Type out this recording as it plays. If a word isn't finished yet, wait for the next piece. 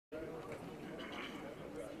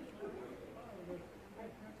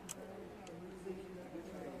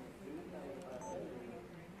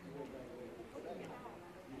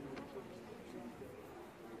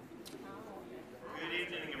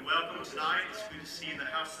welcome tonight. It's good to see you in the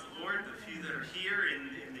house of the Lord. The few that are here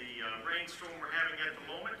in the rainstorm we're having at the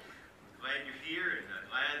moment, I'm glad you're here, and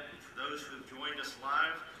glad for those who have joined us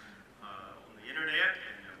live on the internet,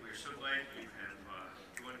 and we're so glad you have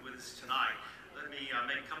joined with us tonight. Let me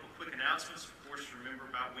make a couple quick announcements. Of course, remember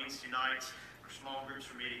about Wednesday nights, our small groups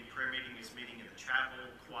are meeting, prayer meeting is meeting in the chapel,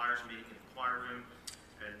 choir's meeting in the choir room,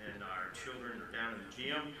 and then our children are down in the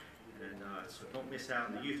gym. And so don't miss out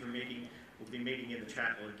on the youth meeting. We'll be meeting in the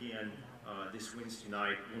chapel again this Wednesday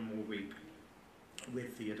night, one more week,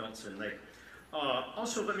 with the adults in there.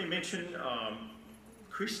 Also, let me mention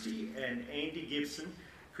Christy and Andy Gibson.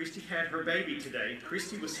 Christy had her baby today.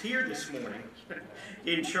 Christy was here this morning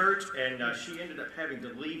in church, and she ended up having to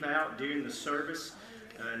leave out during the service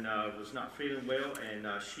and was not feeling well, and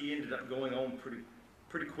she ended up going on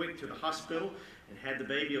pretty quick to the hospital and had the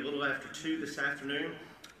baby a little after 2 this afternoon.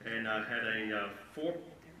 And had a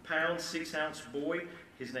 4-pound, 6-ounce boy.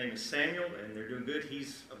 His name is Samuel, and they're doing good.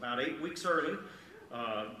 He's about 8 weeks early,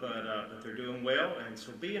 but they're doing well. And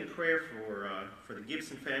so be in prayer for the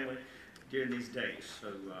Gibson family during these days. So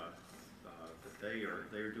that they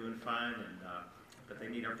are doing fine, and but they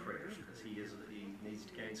need our prayers because he needs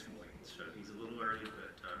to gain some weight. So he's a little early,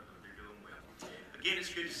 but they're doing well. Again,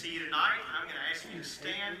 it's good to see you tonight. I'm going to ask you to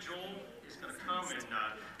stand. Joel is going to come and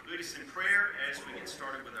lead us in prayer as we get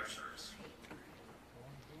started with our service.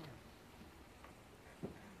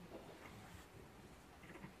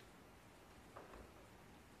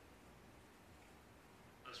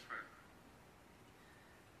 Let's pray.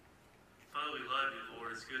 Father, we love you,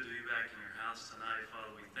 Lord. It's good to be back in your house tonight.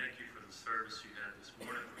 Father, we thank you for the service you had this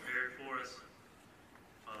morning prepared for us.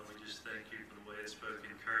 Father, we just thank you for the way it spoke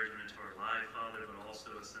encouragement into our life, Father, but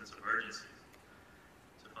also a sense of urgency.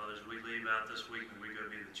 Father, as we leave out this week and we go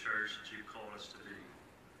be the church that you've called us to be,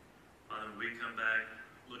 Father, when we come back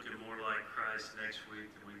looking more like Christ next week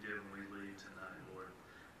than we did when we leave tonight, Lord.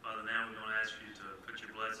 Father, now we're going to ask you to put your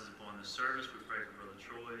blessings upon this service. We pray for Brother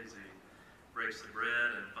Troy as he breaks the bread,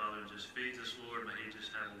 and Father, just feeds us, Lord. May he just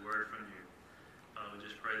have a word from you. Father, we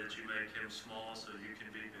just pray that you make him small so you can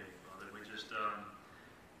be big. Father, we just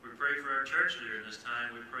we pray for our church during this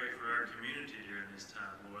time. We pray for our community during this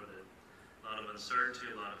time, Lord, that a lot of uncertainty,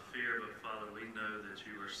 a lot of fear, but Father, we know that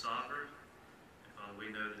you are sovereign, and Father, we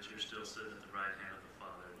know that you're still sitting at the right hand of the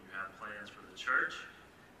Father, and you have plans for the church,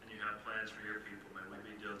 and you have plans for your people. May we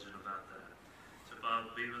be diligent about that. So Father,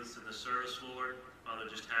 be with us in the service, Lord. Father,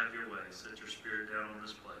 just have your way. Set your spirit down on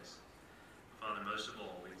this place. Father, most of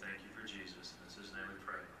all, we thank you for Jesus. In his name we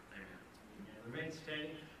pray. Amen. Remain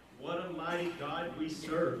standing. What a mighty God we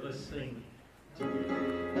serve. Let's sing.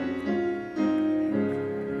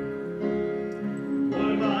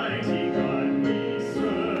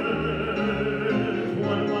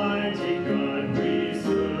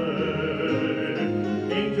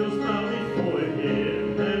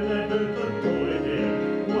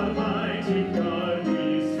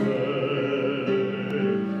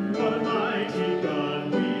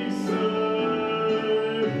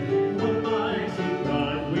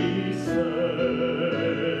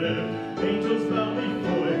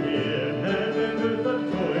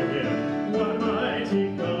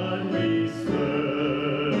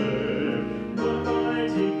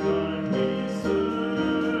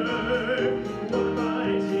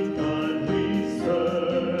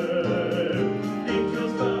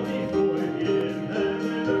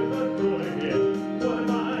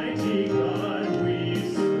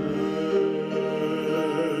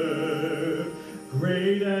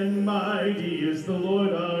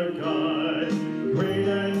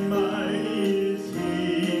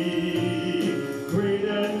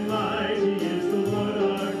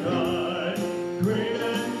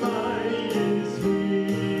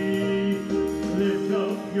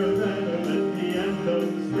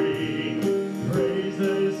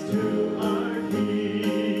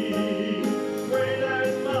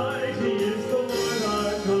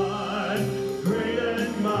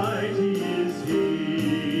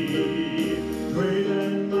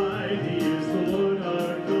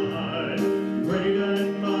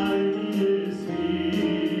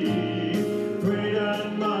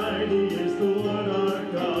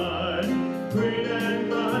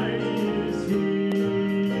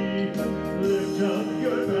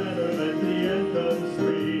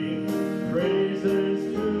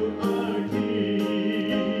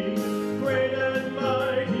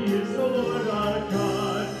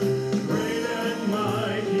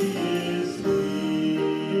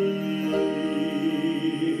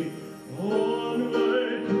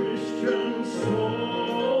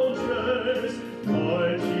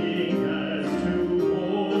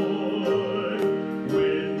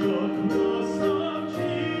 With the cross of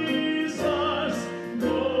Jesus.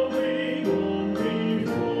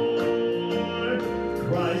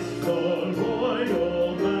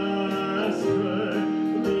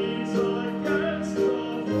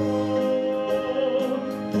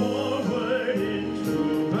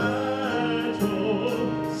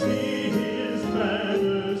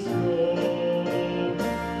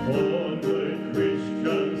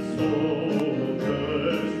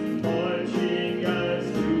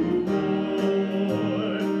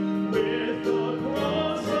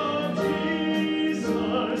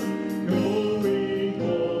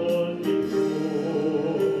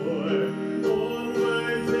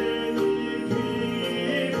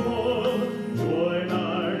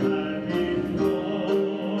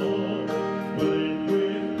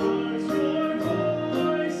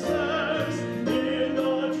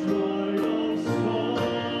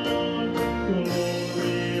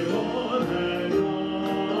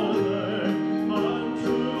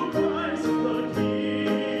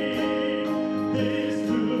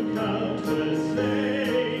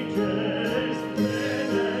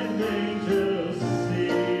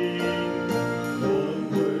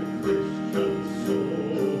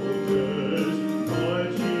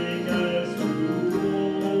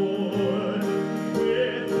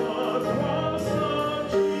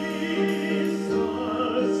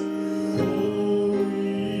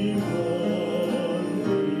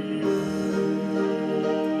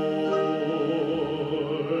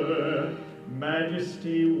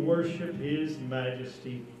 majesty, worship his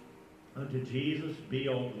majesty. Unto Jesus be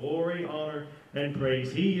all glory, honor, and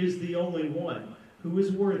praise. He is the only one who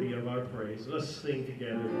is worthy of our praise. Let's sing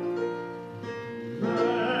together.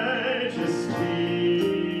 Majesty,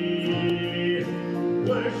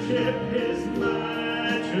 worship his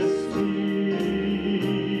majesty.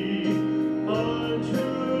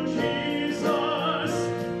 Unto Jesus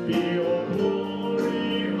be all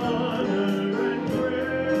glory, honor, and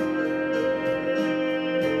praise.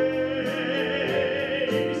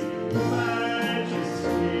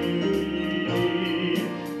 Majesty,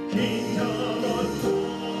 kingdom,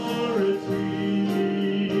 authority,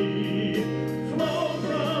 flow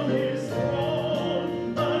from his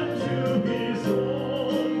throne unto his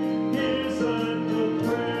own, his unto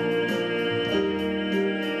praise.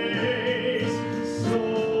 So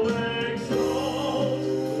exalt,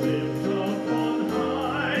 lift up on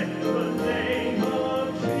high the name of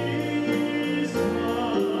Jesus.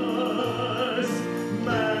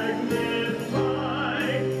 Magnify,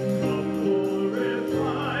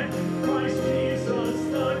 glorify Christ Jesus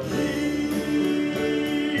the King.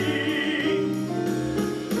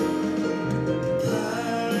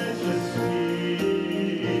 Majesty,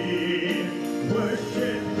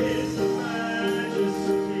 worship his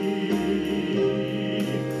majesty.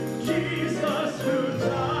 Jesus who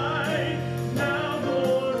died, now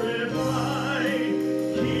glorified,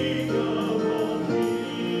 King of all kings.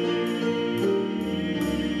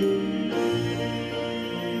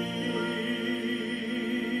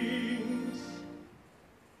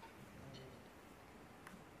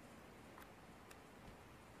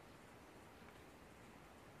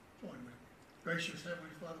 Join with me. Gracious Heavenly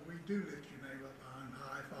Father, we do lift your name up on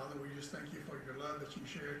high. Father, we just thank you for your love that you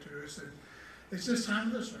share to us. And it's this time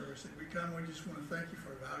of the service that we come. We just want to thank you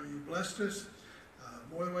for how you blessed us,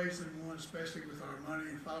 more ways than one, especially with our money.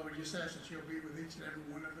 And Father, we just ask that you'll be with each and every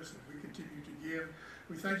one of us as we continue to give.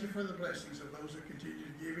 We thank you for the blessings of those that continue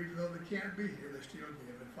to give, even though they can't be here, they still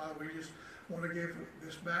give. And Father, we just want to give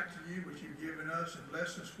this back to you, which you've given us and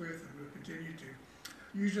blessed us with, and we'll continue to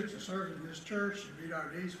use it to serve in this church and meet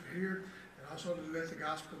our needs for here, and also to let the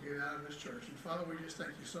gospel get out of this church. And Father, we just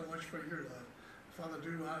thank you so much for your love. Father,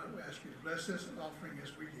 we ask you to bless this offering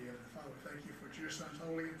as we give. And Father, we thank you for your Son's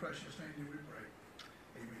holy and precious name that we pray.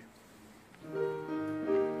 Amen.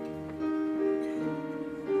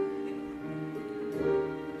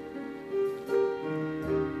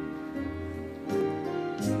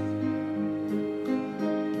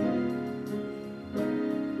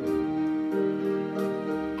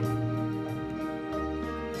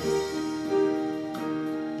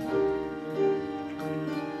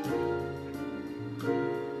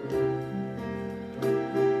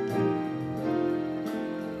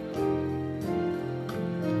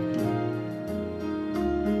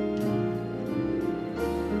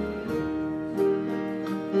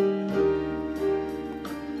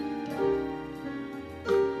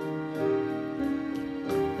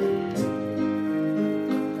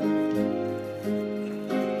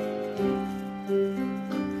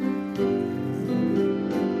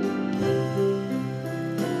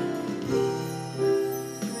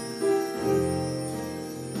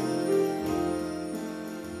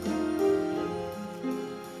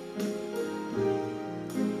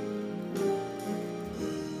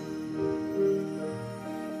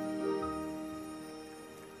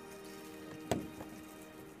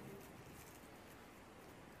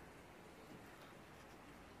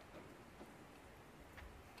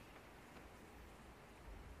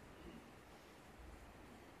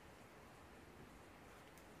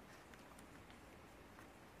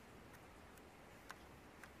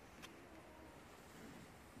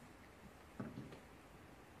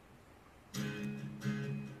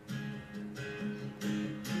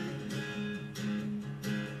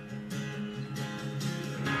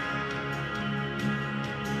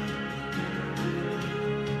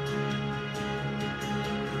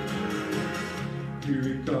 Here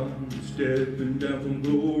he comes, stepping down from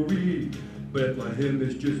glory. Bethlehem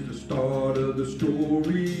is just the start of the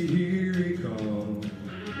story. Here he comes.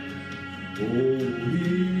 Oh,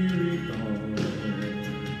 here he comes.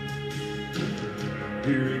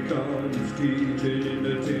 Here he comes, teaching in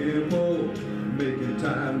the temple, making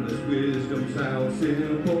timeless wisdom sound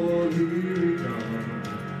simple. Here he comes.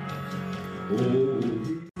 Oh,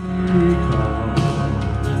 here he comes.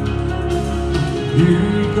 Here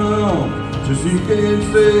he comes. To seek and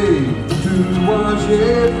save, to wash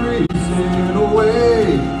every sin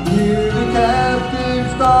away. Hear the captive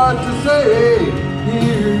start to say,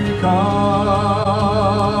 here he comes.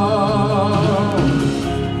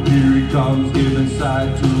 Here he comes, giving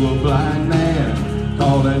sight to a blind man,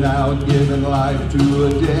 calling out, giving life to a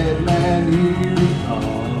dead man. Here he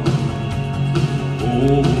comes.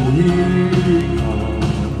 Oh, here he comes.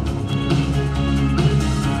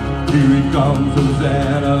 Here he comes,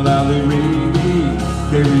 Hosanna, loudly ringing.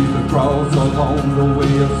 Carries the cross along the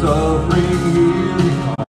way of suffering. Here he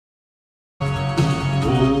comes.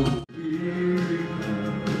 Oh, here he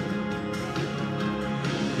comes.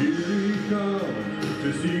 Here he comes to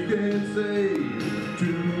seek and save, to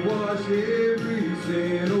wash every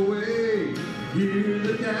sin away. Hear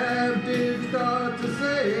the captives start to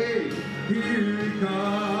say, here he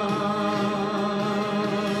comes.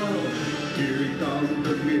 Here he comes,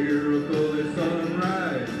 the miracle is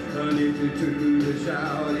sunrise. Unequal to the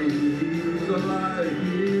shouting, he's alive.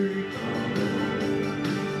 Here he comes.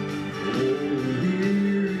 Oh,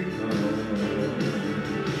 here he comes.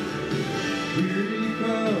 Here he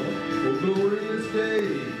comes, oh glorious day.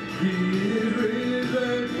 He is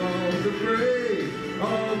risen from the grave.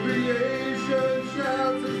 All creation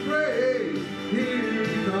shouts his praise. Here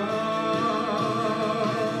he comes.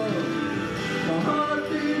 My heart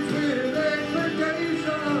beats with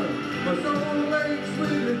expectation. My soul aches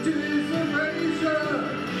with anticipation.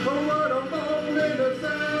 Oh, what a moment of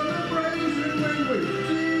celebration when we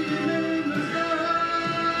see him in the sky.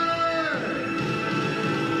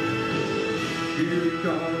 Here he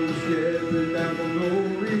comes, stepping down from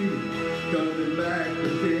glory, coming back to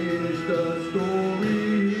finish the story.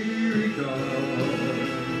 Here he comes.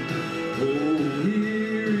 Oh,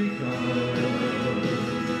 here he comes.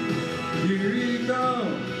 Here he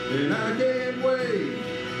comes, and I can't wait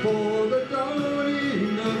for the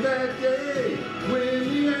dawning of that day when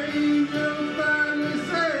the angels finally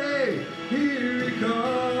say, here he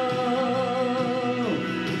comes.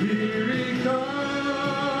 Here he comes.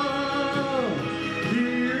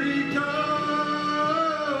 Here he comes.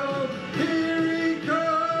 Here he comes.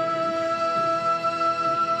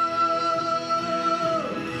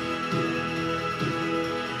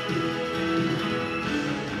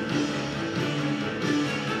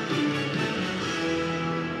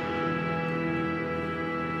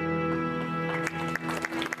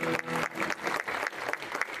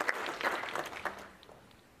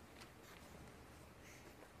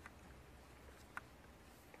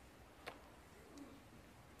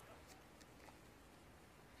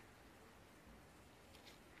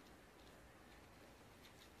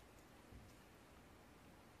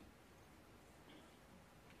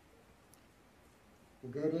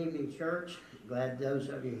 Well, good evening, church. Glad those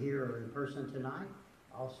of you here are in person tonight.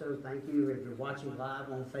 Also, thank you if you're watching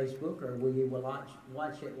live on Facebook, or will you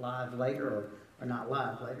watch it live later, or not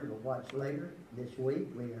live later, but watch later this week.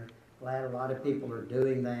 We are glad a lot of people are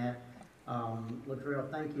doing that. Latrell,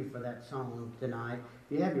 thank you for that song tonight.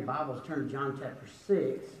 If you have your Bibles, turn to John chapter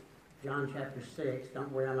 6. John chapter 6.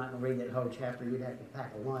 Don't worry, I'm not going to read that whole chapter. You'd have to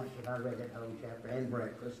pack a lunch if I read that whole chapter, and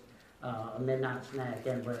breakfast. A midnight snack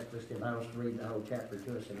and breakfast if I was to read the whole chapter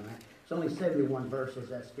to us tonight. It's only 71 verses.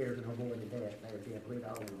 That scares an old boy to death there if you have to read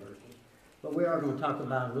all the verses. But we are going to talk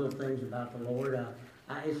about little things about the Lord.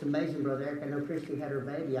 It's amazing, Brother Eric. I know Christy had her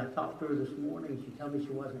baby. I talked to her this morning. She told me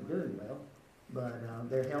she wasn't doing well, but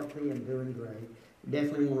they're healthy and doing great. We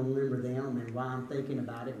definitely want to remember them, and while I'm thinking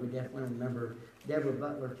about it, we definitely remember Deborah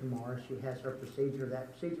Butler tomorrow. She has her procedure. That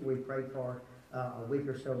procedure we prayed for a week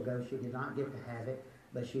or so ago. She did not get to have it,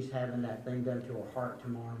 but she's having that thing done to her heart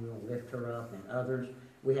tomorrow. We will lift her up, and others.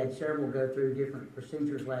 We had several go through different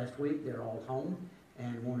procedures last week. They're all home,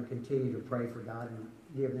 and want to continue to pray for God and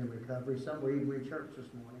give them recovery. Some were even in church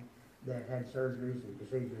this morning that had surgeries and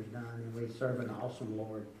procedures done, and we serve an awesome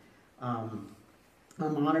Lord.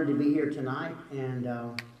 I'm honored to be here tonight, and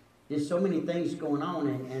there's so many things going on.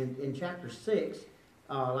 And in chapter 6,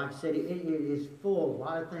 like I said, it is full of a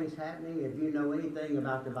lot of things happening. If you know anything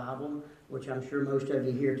about the Bible, which I'm sure most of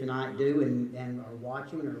you here tonight do and are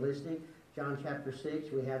watching or listening, John chapter 6,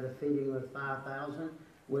 we have the feeding of 5,000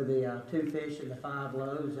 with the 2 fish and the 5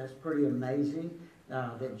 loaves. That's pretty amazing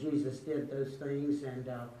that Jesus did those things. And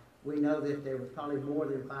we know that there was probably more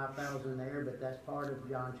than 5,000 there, but that's part of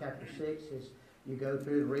John chapter 6. Is you go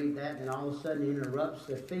through and read that, and all of a sudden it interrupts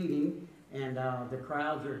the feeding, and the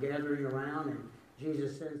crowds are gathering around, and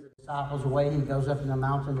Jesus sends the disciples away. He goes up in the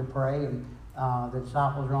mountain to pray, and the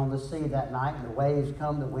disciples are on the sea that night, and the waves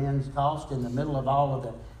come, the wind's tossed. In the middle of all of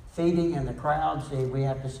the feeding and the crowds, we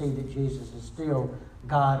have to see that Jesus is still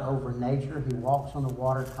God over nature. He walks on the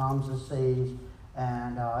water, calms the seas,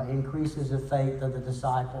 and increases the faith of the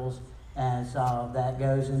disciples as that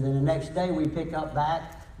goes. And then the next day we pick up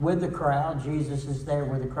back with the crowd. Jesus is there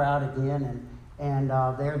with the crowd again, and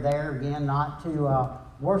they're there again not to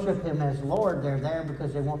worship him as Lord. They're there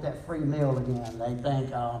because they want that free meal again. They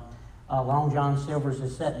think Long John Silver's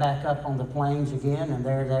is set back up on the plains again, and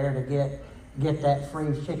they're there to get that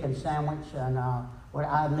free chicken sandwich. And well,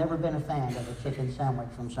 I've never been a fan of a chicken sandwich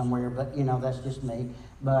from somewhere, but you know, that's just me.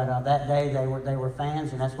 But that day they were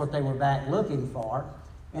fans, and that's what they were back looking for.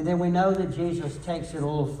 And then we know that Jesus takes it a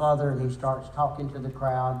little further, and he starts talking to the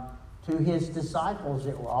crowd, to his disciples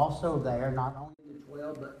that were also there, not only the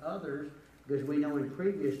 12, but others, because we know in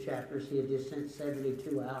previous chapters he had just sent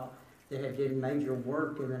 72 out that had done major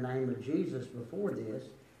work in the name of Jesus before this.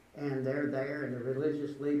 And they're there, and the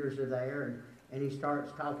religious leaders are there, and he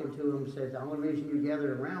starts talking to them, says, the only reason you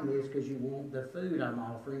gathered around me is because you want the food I'm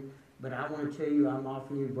offering, but I want to tell you I'm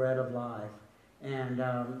offering you bread of life. And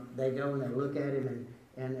they go and they look at him,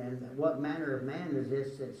 and what manner of man is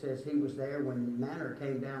this that says he was there when manna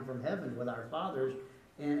came down from heaven with our fathers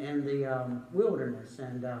in the wilderness,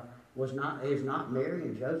 and is not Mary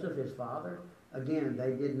and Joseph his father? Again,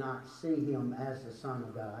 they did not see him as the Son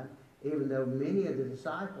of God, even though many of the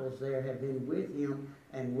disciples there had been with him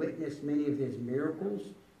and witnessed many of his miracles,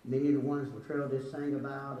 many of the ones Latrell just sang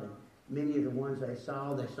about, and many of the ones they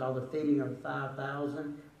saw. They saw the feeding of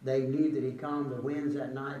 5,000. They knew that he calmed the winds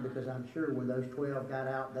that night, because I'm sure when those 12 got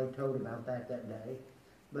out, they told about that day.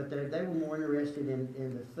 But they were more interested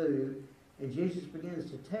in the food. And Jesus begins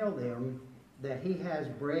to tell them that he has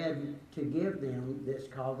bread to give them that's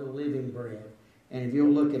called the living bread. And if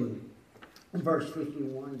you'll look in verse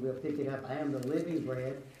 51, we'll pick it up. I am the living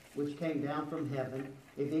bread which came down from heaven.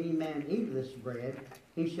 If any man eat this bread,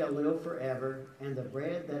 he shall live forever. And the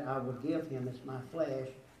bread that I will give him is my flesh,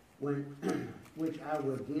 which I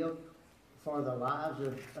will give for the lives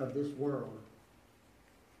of this world.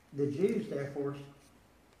 The Jews, therefore,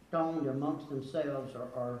 stoned amongst themselves,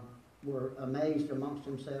 or were amazed amongst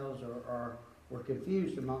themselves, or were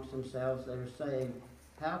confused amongst themselves. They were saying,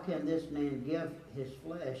 how can this man give his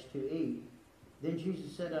flesh to eat? Then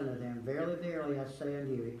Jesus said unto them, verily, verily, I say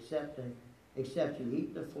unto you, except you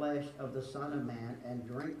eat the flesh of the Son of Man and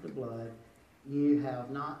drink the blood, you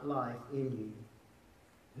have not life in you.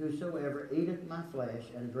 Whosoever eateth my flesh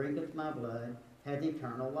and drinketh my blood hath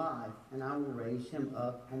eternal life, and I will raise him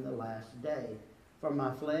up on the last day. For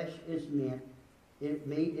my flesh is meat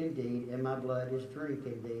indeed, and my blood is drink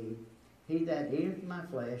indeed. He that eateth my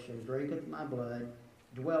flesh and drinketh my blood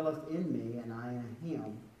dwelleth in me, and I in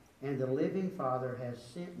him. And the living Father has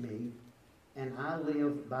sent me, and I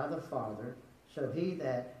live by the Father. So he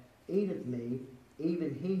that eateth me,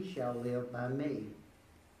 even he shall live by me.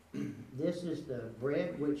 This is the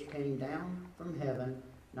bread which came down from heaven,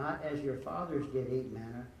 not as your fathers did eat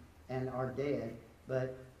manna, and are dead,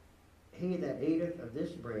 but he that eateth of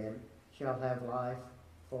this bread shall have life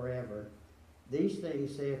forever. These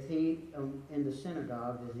things saith he in the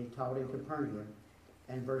synagogue as he taught in Capernaum.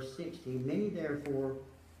 And verse 60, many therefore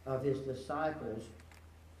of his disciples,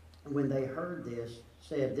 when they heard this,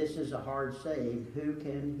 said, this is a hard saying, who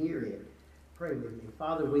can hear it? Pray with me.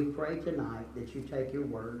 Father, we pray tonight that you take your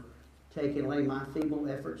word, take and lay my feeble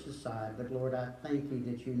efforts aside. But Lord, I thank you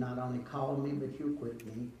that you not only called me, but you equipped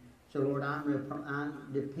me. So Lord, I'm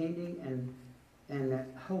depending and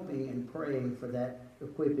hoping and praying for that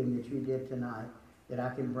equipping that you did tonight, that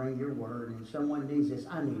I can bring your word. And someone needs this.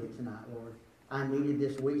 I need it tonight, Lord. I needed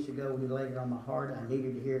this weeks ago when you laid it on my heart. I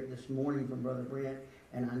needed to hear it this morning from Brother Brent,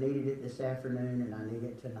 and I needed it this afternoon, and I need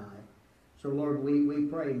it tonight. So Lord, we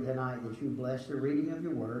pray tonight that you bless the reading of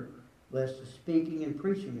your word, bless the speaking and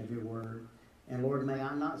preaching of your word. And Lord, may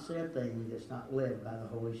I not say a thing that's not led by the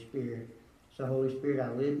Holy Spirit. So Holy Spirit, I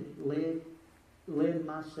lend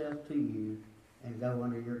myself to you and go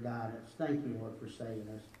under your guidance. Thank you, Lord, for saving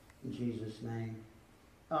us. In Jesus' name.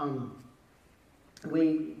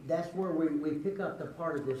 That's where we pick up the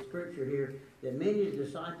part of this scripture here that many of the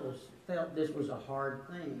disciples felt this was a hard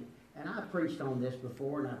thing. And I preached on this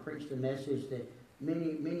before, and I preached a message that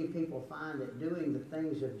many people find that doing the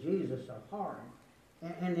things of Jesus are hard.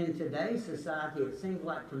 And in today's society, it seems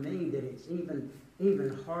like to me that it's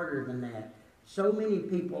even harder than that. So many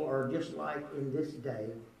people are just like in this day.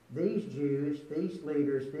 These Jews, these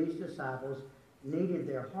leaders, these disciples needed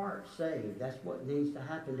their hearts saved. That's what needs to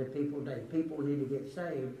happen to people today. People need to get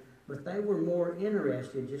saved. But they were more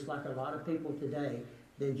interested, just like a lot of people today,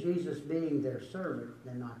 than Jesus being their servant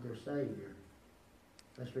than not their Savior.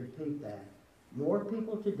 Let's repeat that. More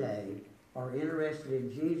people today are interested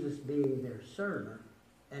in Jesus being their servant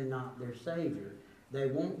and not their Savior. They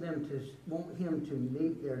want him to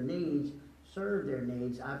meet their needs, serve their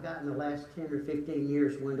needs. I've gotten the last 10 or 15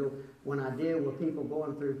 years, Wendell, when I deal with people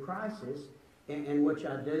going through crisis, and which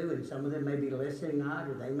I do, and some of them may be listening tonight,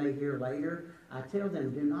 or they may hear later, I tell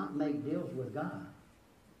them, do not make deals with God.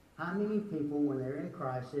 How many people, when they're in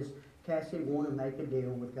crisis, Cassie, want to make a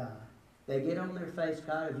deal with God? They get on their face,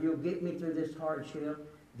 God, if you'll get me through this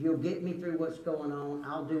hardship, if you'll get me through what's going on,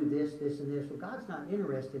 I'll do this, this, and this. Well, God's not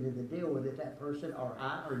interested in the deal with that person or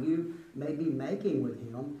I or you may be making with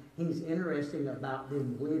him. He's interested about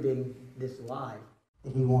them living this life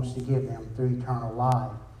that he wants to give them through eternal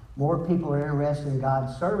life. More people are interested in God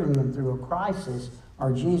serving them through a crisis,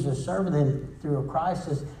 or Jesus serving them through a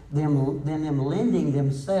crisis, than them lending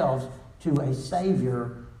themselves to a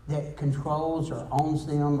Savior that controls or owns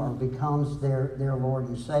them or becomes their Lord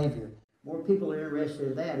and Savior. More people are interested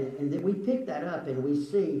in that. And then we pick that up and we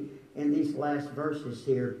see in these last verses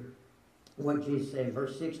here what Jesus said,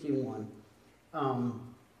 verse 61.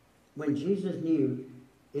 When Jesus knew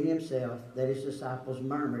in himself that his disciples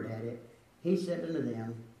murmured at it, he said unto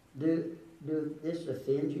them, Do this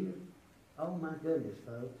offend you? Oh my goodness,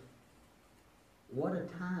 folks. What a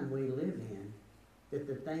time we live in that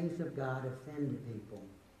the things of God offend people.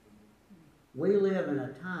 We live in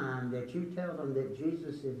a time that you tell them that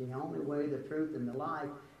Jesus is the only way, the truth, and the life,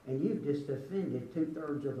 and you've just offended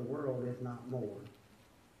 2/3 of the world, if not more.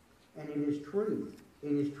 And it is truth.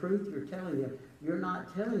 It is truth you're telling them. You're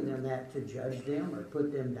not telling them that to judge them or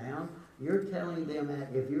put them down. You're telling them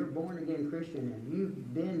that if you're a born-again Christian and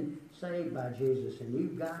you've been saved by Jesus and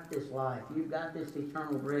you've got this life, you've got this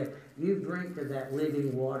eternal breath, you've drank of that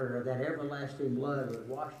living water or that everlasting blood that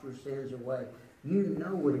washed your sins away, you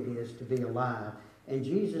know what it is to be alive. And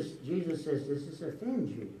Jesus says, does this offend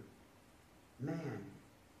you? Man,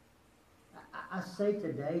 I say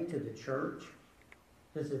today to the church,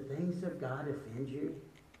 does the things of God offend you?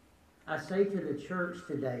 I say to the church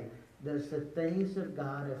today, does the things of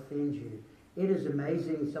God offend you? It is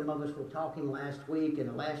amazing. Some of us were talking last week and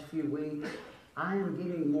the last few weeks. I am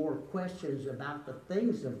getting more questions about the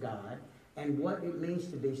things of God and what it means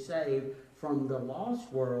to be saved from the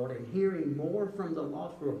lost world, and hearing more from the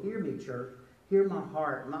lost world. Hear me, church. Hear my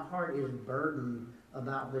heart. My heart is burdened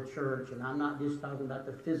about the church, and I'm not just talking about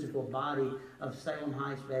the physical body of Salem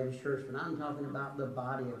Heights Baptist Church, but I'm talking about the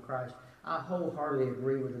body of Christ. I wholeheartedly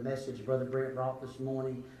agree with the message Brother Brent brought this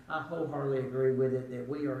morning. I wholeheartedly agree with it that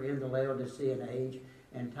we are in the Laodicean age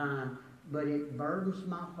and time, but it burdens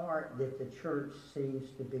my heart that the church seems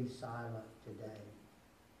to be silent today.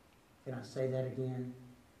 Can I say that again?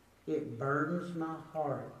 It burdens my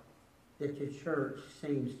heart that the church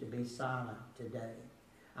seems to be silent today.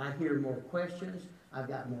 I hear more questions. I've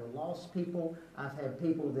got more lost people. I've had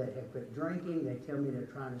people that have quit drinking. They tell me they're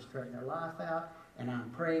trying to straighten their life out, and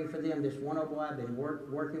I'm praying for them. This one old boy I've been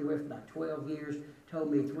working with for about 12 years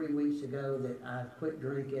told me 3 weeks ago that I've quit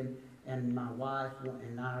drinking, and my wife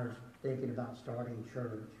and I are thinking about starting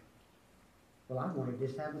church. Well, I want to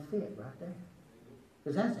just have a fit right there,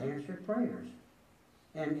 because that's answered prayers.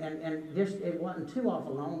 And just, it wasn't too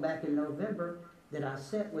awful long back in November that I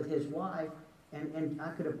sat with his wife, and I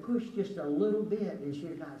could have pushed just a little bit and she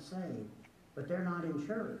got saved. But they're not in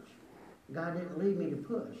church. God didn't lead me to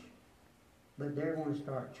push. But they want to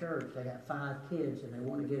start church. They got 5 kids and they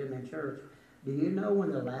want to get them in church. Do you know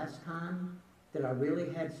when the last time that I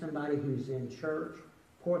really had somebody who's in church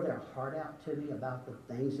pour their heart out to me about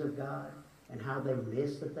the things of God and how they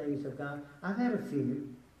miss the things of God? I've had a few.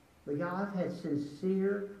 But y'all, I've had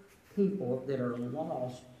sincere people that are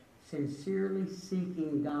lost, sincerely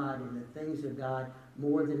seeking God and the things of God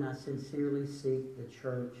more than I sincerely seek the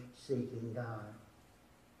church seeking God.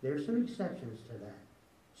 There's some exceptions to that.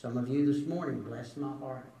 Some of you this morning blessed my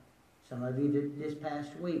heart. Some of you this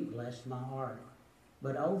past week blessed my heart.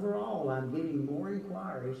 But overall, I'm getting more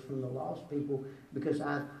inquiries from the lost people because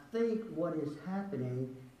I think what is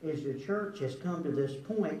happening is the church has come to this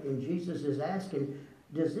point and Jesus is asking,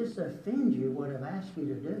 does this offend you, what I've asked you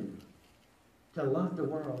to do? To love the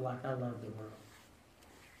world like I love the world.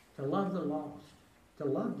 To love the lost. To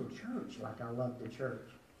love the church like I love the church.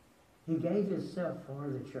 He gave himself for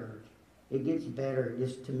the church. It gets better.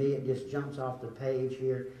 To me, it just jumps off the page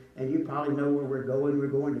here. And you probably know where we're going. We're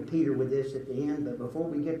going to Peter with this at the end. But before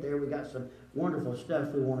we get there, we got some wonderful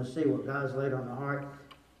stuff we want to see, what God's laid on the heart.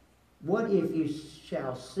 What if you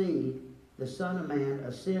shall see the Son of Man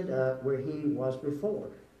ascend up where he was before?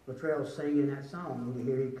 Latrell's singing that song, and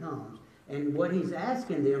here he comes. And what he's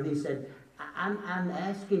asking them, he said, I'm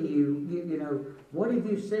asking you, you know, what have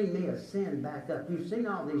you seen me ascend back up? You've seen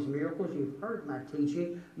all these miracles. You've heard my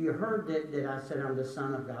teaching. You heard that I said I'm the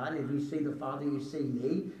Son of God. And if you see the Father, you see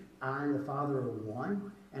me. I and the Father are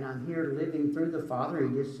one. And I'm here living through the Father.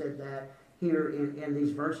 He just said that here in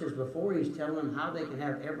these verses before. He's telling them how they can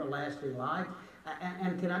have everlasting life.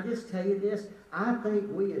 And can I just tell you this? I think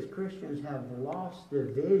we as Christians have lost the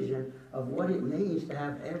vision of what it means to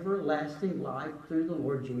have everlasting life through the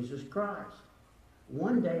Lord Jesus Christ.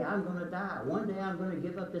 One day I'm going to die. One day I'm going to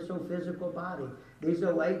give up this old physical body, these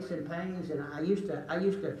old aches and pains. And I used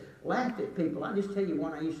to laugh at people. I just tell you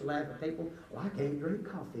one, I used to laugh at people. Well, I can't drink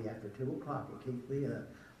coffee after 2 o'clock. It keeps me up.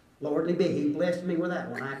 Lordly be, He blessed me with that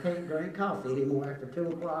one. I can't drink coffee anymore after 2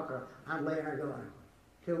 o'clock, or I'm laying there going,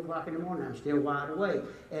 2 o'clock in the morning, I'm still wide awake.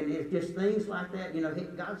 And it's just things like that. You know,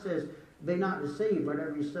 God says, be not deceived,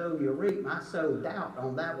 whatever you sow, you'll reap. I sowed doubt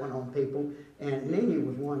on that one on people. And Nini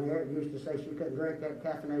was one there that used to say she couldn't drink that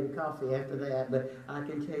caffeinated coffee after that. But I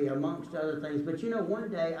can tell you, amongst other things. But you know,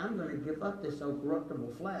 one day I'm going to give up this old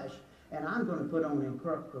corruptible flesh, and I'm going to put on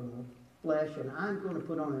incorruptible flesh, and I'm going to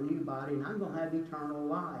put on a new body, and I'm going to have eternal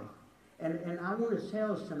life. And I want to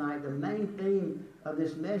tell us tonight, the main theme of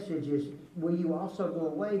this message is, will you also go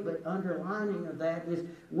away? But underlining of that is,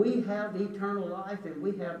 we have eternal life, and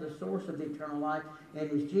we have the source of eternal life,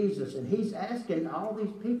 and it's Jesus. And He's asking all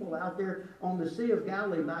these people out there on the Sea of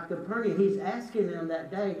Galilee by Capernaum, He's asking them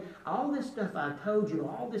that day, all this stuff I told you,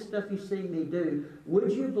 all this stuff you've seen me do,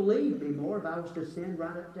 would you believe me more if I was to send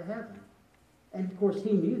right up to heaven? And of course,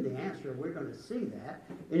 He knew the answer. We're going to see that.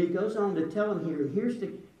 And He goes on to tell them here, and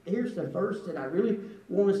here's the verse that I really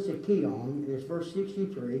want us to key on. It's verse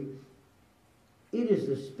 63. It is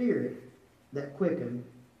the Spirit that quickened,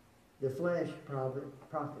 the flesh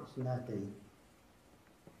profits nothing.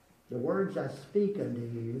 The words I speak unto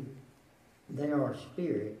you, they are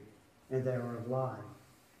spirit, and they are of life.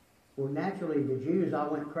 Well, naturally, the Jews all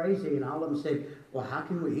went crazy, and all of them said, well, how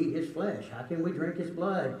can we eat His flesh? How can we drink His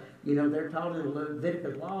blood? You know, they're taught in the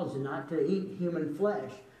Levitical laws not to eat human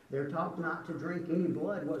flesh. They're taught not to drink any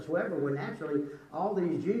blood whatsoever. Well, naturally, all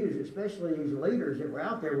these Jews, especially these leaders that were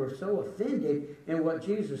out there, were so offended in what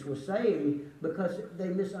Jesus was saying because they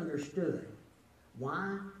misunderstood.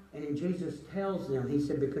 Why? And then Jesus tells them, He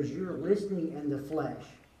said, because you're listening in the flesh.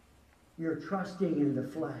 You're trusting in the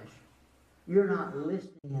flesh. You're not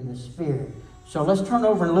listening in the Spirit. So let's turn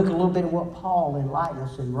over and look a little bit at what Paul enlightened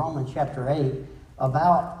us in Romans chapter 8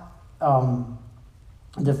 about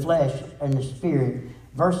the flesh and the Spirit.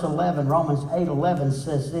 Verse 11, Romans 8:11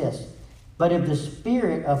 says this, but if the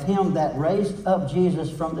Spirit of Him that raised up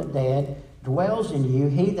Jesus from the dead dwells in you,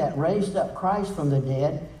 He that raised up Christ from the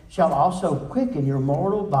dead shall also quicken your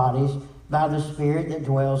mortal bodies by the Spirit that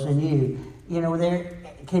dwells in you. You know,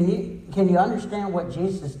 can you understand what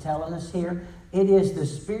Jesus is telling us here? It is the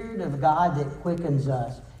Spirit of God that quickens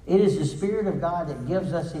us. It is the Spirit of God that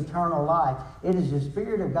gives us eternal life. It is the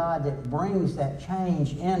Spirit of God that brings that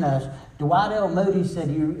change in us. Dwight L. Moody said,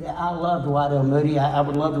 I love Dwight L. Moody. I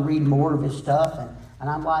would love to read more of his stuff. And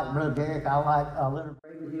I'm like Brother Derek, I like Leonard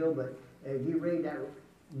Ravenhill, but if you read that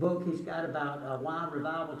book he's got about why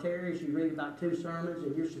revival tarries, you read about 2 sermons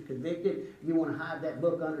and you're so convicted, you want to hide that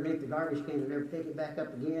book underneath the garbage can and never pick it back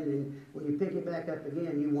up again. And when you pick it back up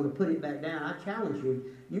again, you want to put it back down. I challenge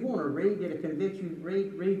you. You want to read, it'll convict you,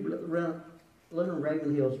 read Leonard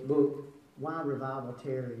Ravenhill's book, Why Revival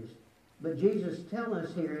Tarries. But Jesus is telling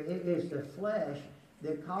us here, it is the flesh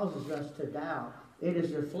that causes us to doubt. It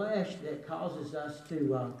is the flesh that causes us to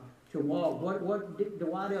walk. What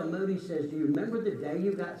Dwight L. Moody says, do you remember the day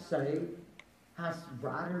you got saved? How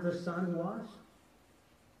brighter the sun was?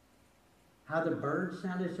 How the birds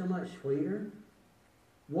sounded so much sweeter?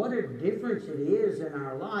 What a difference it is in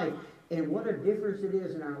our life. And what a difference it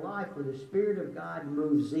is in our life when the Spirit of God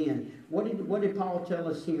moves in. What did Paul tell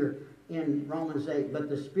us here in Romans 8? But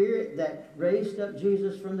the Spirit that raised up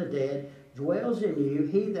Jesus from the dead dwells in you.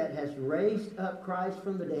 He that has raised up Christ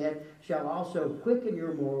from the dead shall also quicken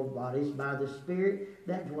your mortal bodies by the Spirit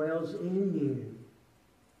that dwells in you.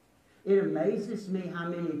 It amazes me how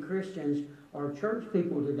many Christians or church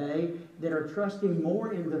people today that are trusting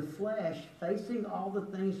more in the flesh, facing all the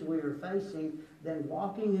things we are facing, than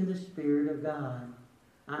walking in the Spirit of God.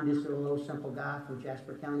 I'm just a little simple guy from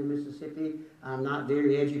Jasper County, Mississippi. I'm not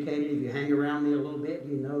very educated. If you hang around me a little bit,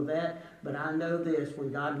 you know that. But I know this,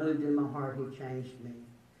 when God moved in my heart, He changed me.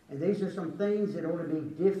 And these are some things that ought to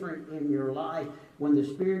be different in your life. When the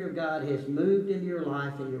Spirit of God has moved in your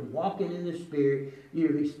life and you're walking in the Spirit,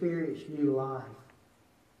 you've experienced new life.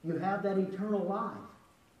 You have that eternal life.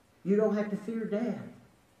 You don't have to fear death.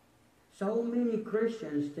 So many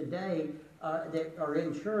Christians today that are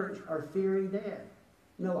in church are fearing death.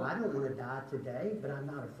 No, I don't want to die today, but I'm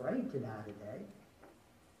not afraid to die today.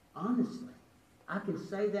 Honestly, I can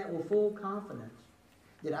say that with full confidence,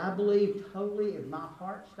 that I believe totally if my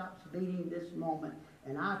heart stops beating this moment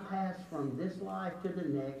and I pass from this life to the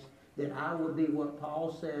next, that I will be what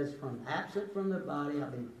Paul says, from absent from the body,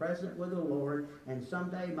 I'll be present with the Lord, and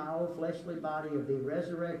someday my old fleshly body will be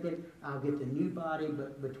resurrected. I'll get the new body,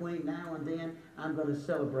 but between now and then, I'm going to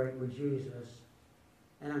celebrate with Jesus.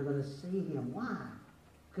 And I'm going to see Him. Why?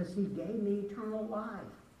 Because He gave me eternal life.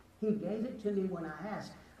 He gave it to me when I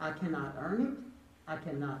asked. I cannot earn it. I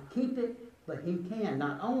cannot keep it, but He can.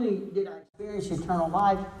 Not only did I experience eternal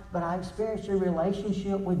life, but I experienced a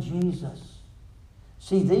relationship with Jesus.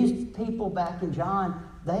 See, these people back in John,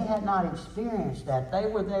 they had not experienced that. They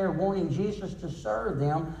were there wanting Jesus to serve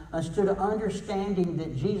them instead of understanding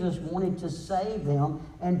that Jesus wanted to save them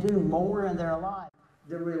and do more in their life.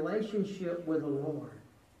 The relationship with the Lord.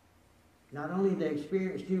 Not only they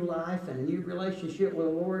experienced new life and a new relationship with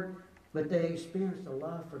the Lord, but they experienced a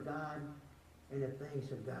love for God and the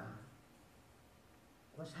things of God.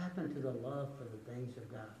 What's happened to the love for the things of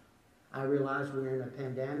God? I realize we're in a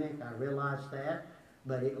pandemic. I realize that.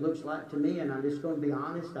 But it looks like to me, and I'm just going to be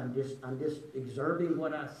honest, I'm just observing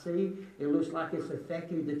what I see. It looks like it's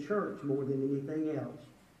affecting the church more than anything else.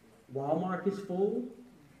 Walmart is full.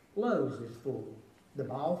 Lowe's is full. The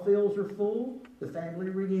ball fields are full. The family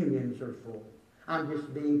reunions are full. I'm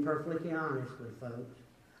just being perfectly honest with folks.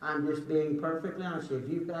 I'm just being perfectly honest. If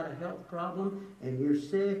you've got a health problem and you're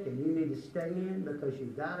sick and you need to stay in because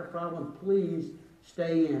you've got a problem, please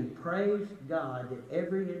stay in. Praise God that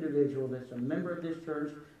every individual that's a member of this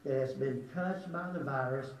church that has been touched by the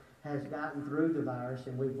virus has gotten through the virus,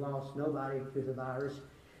 and we've lost nobody to the virus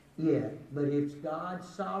yet. But it's God's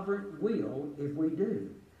sovereign will if we do.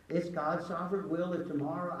 It's God's sovereign will if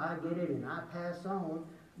tomorrow I get it and I pass on.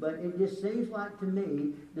 But it just seems like to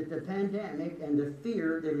me that the pandemic and the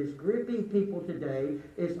fear that is gripping people today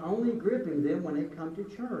is only gripping them when they come to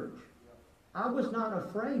church. I was not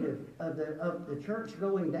afraid of the church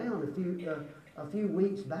going down a few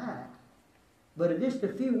weeks back. But in just a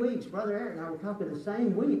few weeks, Brother Eric and I were talking the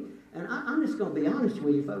same week. And I'm just going to be honest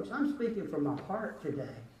with you, folks. I'm speaking from my heart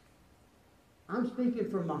today. I'm speaking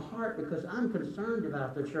from my heart because I'm concerned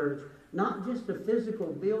about the church. Not just the physical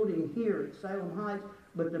building here at Salem Heights,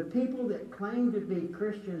 but the people that claim to be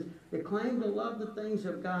Christians, that claim to love the things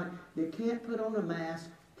of God, that can't put on a mask,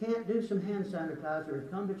 can't do some hand sanitizer,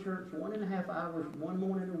 and come to church 1.5 hours one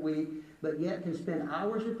morning a week, but yet can spend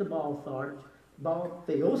hours at the ball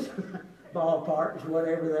fields, ballparks,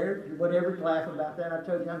 whatever, laugh about that. I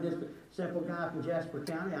told you I'm just a simple guy from Jasper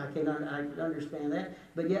County. I can understand that.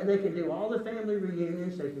 But yet they can do all the family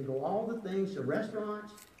reunions, they can go all the things, the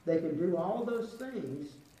restaurants, they can do all those things.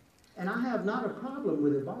 And I have not a problem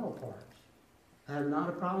with the ballparks. I have not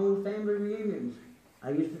a problem with family reunions. I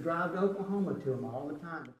used to drive to Oklahoma to them all the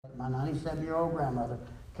time. My 97-year-old grandmother,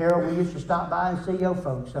 Carol, we used to stop by and see your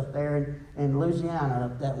folks up there in Louisiana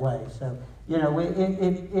up that way. So, you know,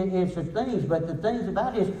 it's the things, but the things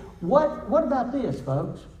about it is, what about this,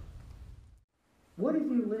 folks? What if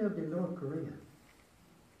you lived in North Korea?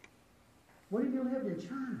 What if you lived in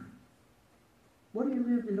China? What if you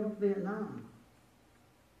lived in North Vietnam?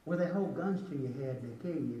 Where they hold guns to your head and they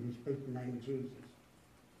kill you if you speak the name of Jesus.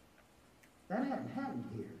 That hadn't happened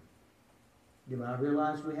here. Do I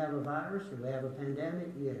realize we have a virus or we have a pandemic?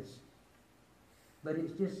 Yes. But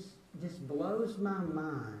it just blows my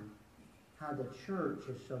mind how the church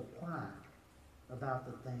is so quiet about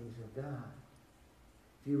the things of God.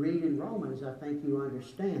 If you read in Romans, I think you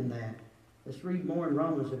understand that. Let's read more in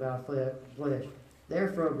Romans about flesh.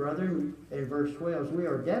 Therefore, brethren, in verse 12, we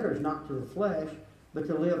are debtors not to the flesh, but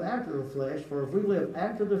to live after the flesh. For if we live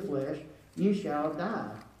after the flesh, you shall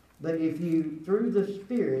die. But if you, through the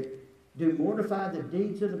Spirit, do mortify the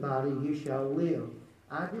deeds of the body, you shall live.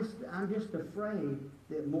 I'm just afraid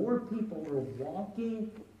that more people are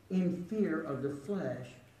walking in fear of the flesh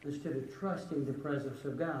instead of trusting the presence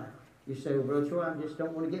of God. You say, well, Brother Troy, I just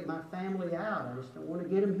don't want to get my family out. I just don't want to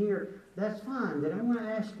get them here. That's fine. Then I want to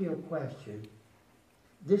ask you a question.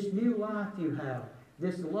 This new life you have,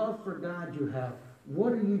 this love for God you have,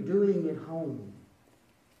 what are you doing at home?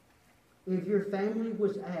 If your family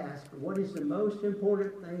was asked, what is the most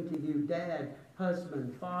important thing to you, dad,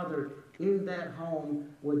 husband, father, in that home,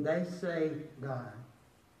 would they say God?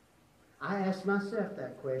 I asked myself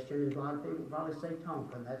that question, and a lot of people probably say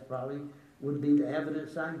Tonkin. That probably would be the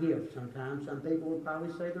evidence I give sometimes. Some people would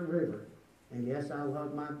probably say the river. And yes, I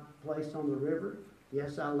love my place on the river.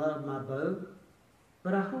 Yes, I love my boat.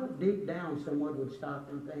 But I hope deep down someone would stop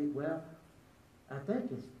and think, well, I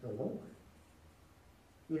think it's the Lord.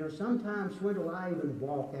 You know, sometimes when do I even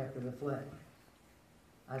walk after the flesh?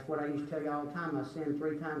 That's what I used to tell you all the time. I sin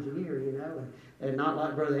 3 times a year, you know, and not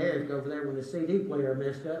like Brother Eric over there when the CD player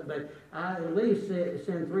messed up, but I at least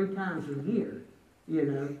sin 3 times a year, you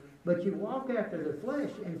know. But you walk after the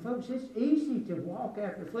flesh, and folks, it's easy to walk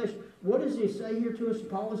after the flesh. What does he say here to us?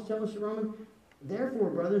 Paul is telling us in Romans, therefore,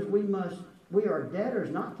 brothers, we are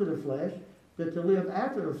debtors not to the flesh, but to live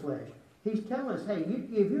after the flesh. He's telling us, hey,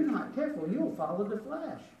 if you're not careful, you'll follow the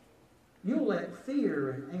flesh. you'll let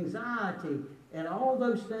fear and anxiety and all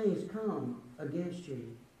those things come against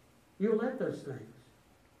you. You'll let those things.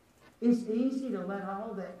 It's easy to let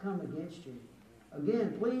all that come against you.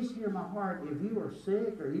 Again, please hear my heart. If you are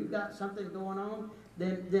sick or you've got something going on,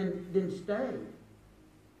 then stay.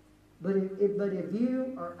 But if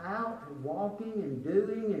you are out walking and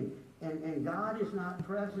doing and God is not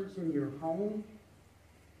present in your home,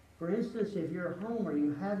 for instance, if you're at home, are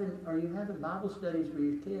you having Bible studies with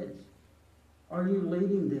your kids? Are you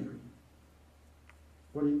leading them?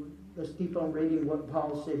 Let's keep on reading what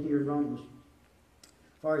Paul said here in Romans.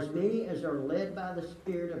 For as many as are led by the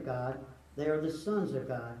Spirit of God, they are the sons of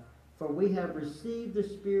God. For we have not received the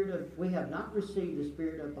spirit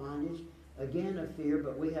of bondage, again of fear,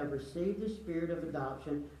 but we have received the spirit of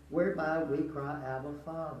adoption, whereby we cry, Abba,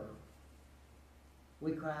 Father.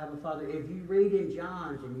 We cry, Abba, Father. If you read in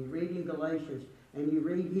John's and you read in Galatians and you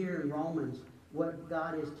read here in Romans what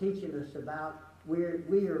God is teaching us about, we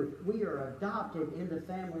are adopted in the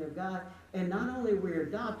family of God. And not only we're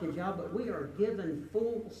adopted, y'all, but we are given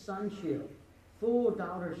full sonship, full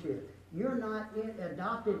daughtership. You're not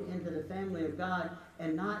adopted into the family of God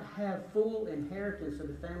and not have full inheritance of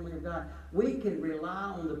the family of God. We can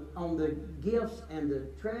rely on the gifts and the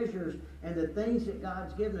treasures and the things that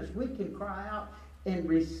God's given us. We can cry out and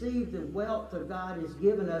receive the wealth that God has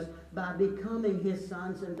given us by becoming His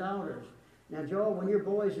sons and daughters. Now, Joel, when your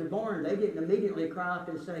boys are born, they didn't immediately cry up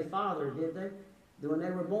and say, Father, did they? When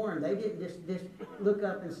they were born, they didn't just look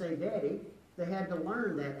up and say, Daddy. They had to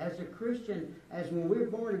learn that. As a Christian, as when we're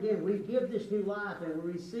born again, we give this new life and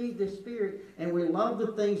we receive this Spirit and we love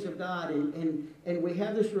the things of God and we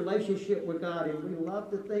have this relationship with God and we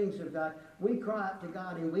love the things of God. We cry out to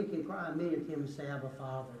God and we can cry immediately to Him and say, Abba,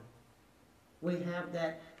 Father. We have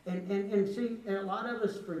that. And see, and a lot of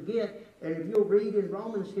us forget, and if you'll read in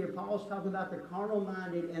Romans here, Paul's talking about the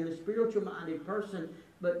carnal-minded and the spiritual-minded person,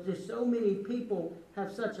 but just so many people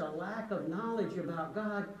have such a lack of knowledge about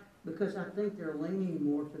God because I think they're leaning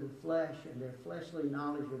more to the flesh and their fleshly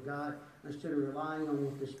knowledge of God instead of relying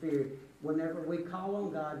on the Spirit. Whenever we call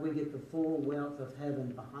on God, we get the full wealth of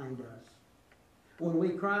heaven behind us. When we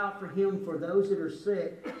cry out for Him for those that are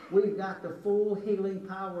sick, we've got the full healing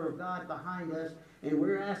power of God behind us, and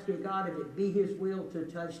we're asking God if it be His will to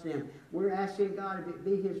touch them. We're asking God if it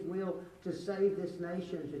be His will to save this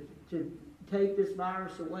nation, to take this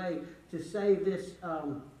virus away, to save this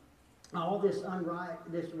all this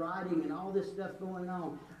rioting and all this stuff going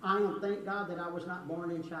on. I thank God that I was not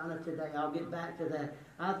born in China today. I'll get back to that.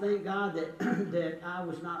 I thank God that, that I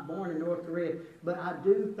was not born in North Korea. But I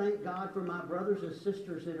do thank God for my brothers and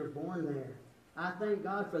sisters that are born there. I thank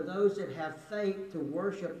God for those that have faith to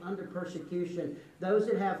worship under persecution. Those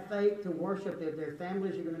that have faith to worship if their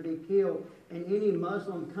families are going to be killed. And any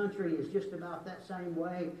Muslim country is just about that same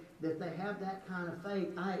way, that they have that kind of faith.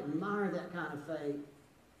 I admire that kind of faith.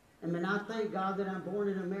 I mean, I thank God that I'm born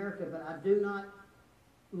in America, but I do not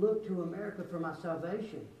look to America for my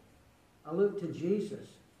salvation. I look to Jesus.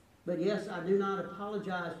 But yes, I do not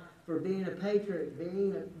apologize for being a patriot,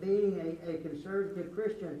 being a conservative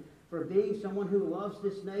Christian, for being someone who loves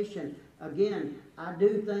this nation. Again, I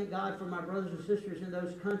do thank God for my brothers and sisters in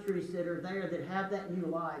those countries that are there, that have that new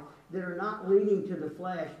life, that are not leading to the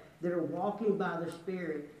flesh, that are walking by the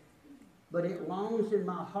Spirit. But it longs in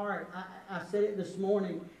my heart, I said it this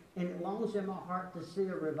morning, and it longs in my heart to see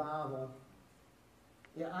a revival.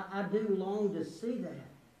 Yeah, I do long to see that.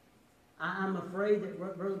 I'm afraid that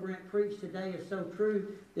what Brother Brent preached today is so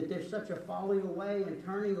true, that there's such a falling away and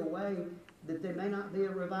turning away that there may not be a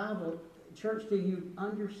revival. Church, do you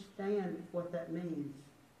understand what that means?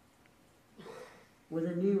 With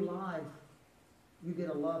a new life, you get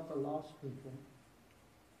a love for lost people.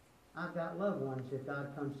 I've got loved ones, if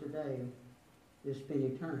God comes today, to spend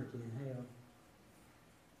eternity in hell.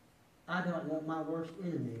 I don't want my worst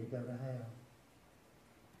enemy to go to hell.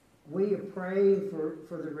 We are praying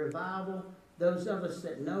for the revival. Those of us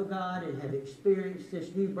that know God and have experienced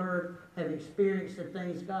this new birth, have experienced the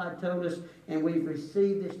things God told us, and we've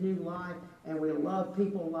received this new life, and we love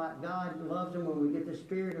people like God loves them when we get the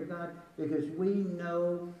Spirit of God, because we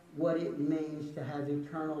know what it means to have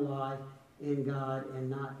eternal life in God and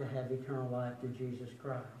not to have eternal life through Jesus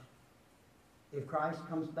Christ. If Christ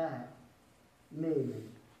comes back,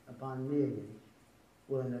 millions upon millions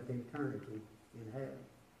will end up in eternity in hell.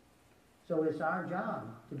 So it's our job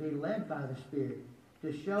to be led by the Spirit,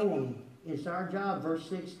 to show them. It's our job, verse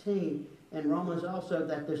 16, in Romans also,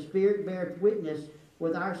 that the Spirit beareth witness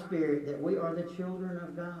with our spirit that we are the children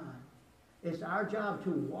of God. It's our job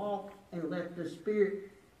to walk and let the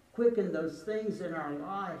Spirit quicken those things in our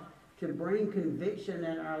life, to bring conviction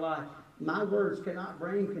in our life. My words cannot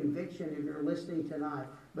bring conviction if you're listening tonight,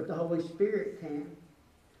 but the Holy Spirit can.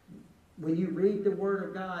 When you read the Word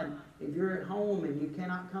of God, if you're at home and you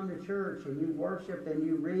cannot come to church and you worship and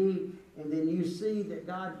you read and then you see that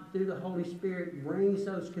God, through the Holy Spirit, brings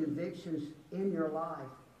those convictions in your life.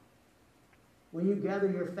 When you gather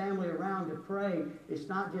your family around to pray, it's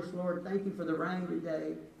not just, Lord, thank you for the rain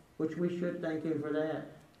today, which we should thank Him for that.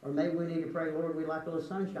 Or maybe we need to pray, Lord, we like a little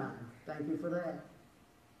sunshine. Thank you for that.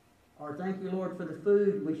 Or thank you, Lord, for the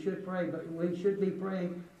food. We should pray, but we should be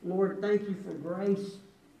praying, Lord, thank you for grace.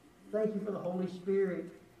 Thank you for the Holy Spirit.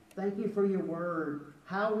 Thank you for your word.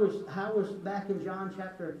 How was back in John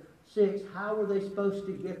chapter 6, how were they supposed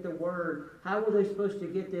to get the word? How were they supposed to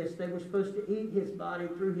get this? They were supposed to eat His body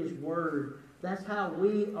through His word. That's how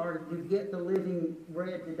we are to get the living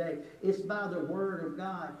bread today. It's by the Word of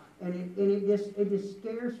God. And it just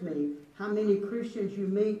scares me how many Christians you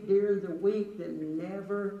meet during the week that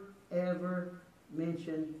never, ever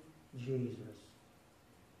mention Jesus.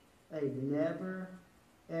 They never,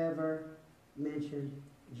 ever mention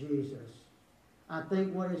Jesus. I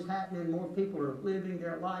think what is happening, more people are living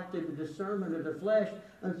their life through the discernment of the flesh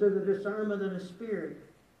and through the discernment of the Spirit.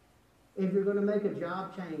 If you're going to make a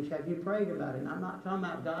job change, have you prayed about it? And I'm not talking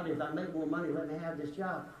about, God, if I make more money, let me have this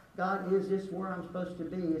job. God, is this where I'm supposed to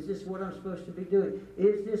be? Is this what I'm supposed to be doing?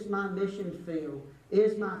 Is this my mission field?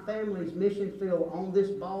 Is my family's mission field on this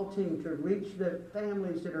ball team to reach the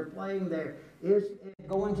families that are playing there? Is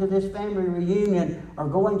going to this family reunion or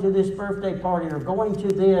going to this birthday party or going to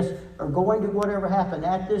this or going to whatever happened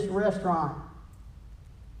at this restaurant?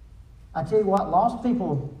 I tell you what, lost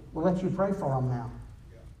people will let you pray for them now.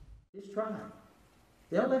 Just try it.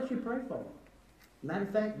 They'll let you pray for them. Matter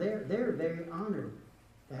of fact, they're very honored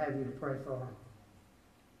to have you to pray for them.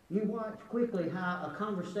 You watch quickly how a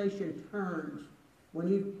conversation turns when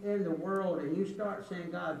you're in the world and you start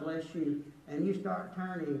saying, God bless you, and you start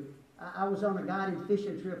turning. I was on a guided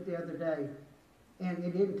fishing trip the other day, and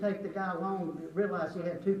it didn't take the guy long to realize he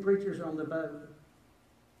had two preachers on the boat.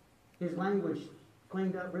 His language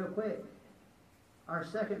cleaned up real quick. Our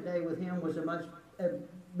second day with him was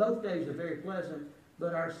both days are very pleasant,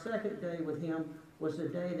 but our second day with him was the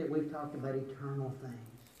day that we talked about eternal things.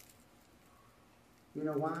 You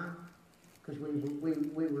know why? Because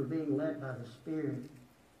we were being led by the Spirit.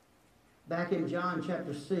 Back in John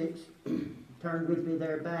chapter 6, turn with me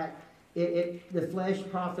there back. The flesh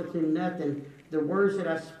profits in nothing. The words that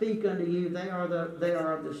I speak unto you, they are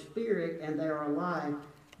of the Spirit and they are alive.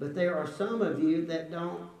 But there are some of you that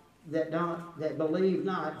believe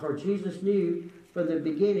not. For Jesus knew from the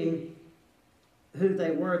beginning who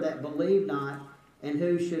they were that believed not and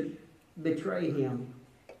who should betray him.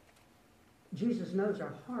 Jesus knows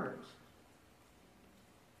our hearts.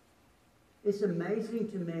 It's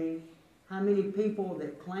amazing to me how many people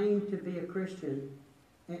that claim to be a Christian,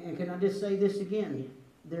 and can I just say this again,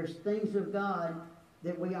 there's things of God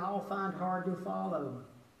that we all find hard to follow.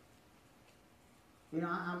 You know,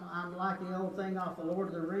 I'm like the old thing off the Lord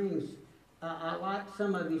of the Rings. I like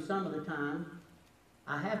some of you some of the time.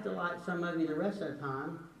 I have to like some of you the rest of the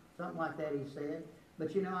time. Something like that he said.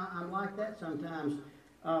 But you know, I'm like that sometimes.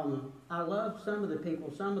 I love some of the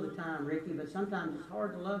people some of the time, Ricky, but sometimes it's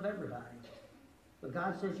hard to love everybody. But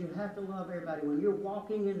God says you have to love everybody. When you're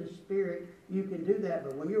walking in the Spirit, you can do that.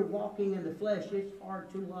 But when you're walking in the flesh, it's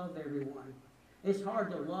hard to love everyone. It's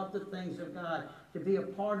hard to love the things of God, to be a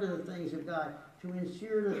part of the things of God, to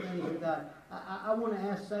ensure the things of God. I want to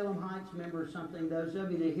ask Salem Heights members something. Those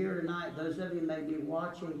of you that are here tonight, those of you may be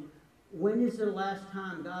watching, when is the last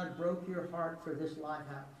time God broke your heart for this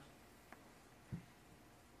lighthouse?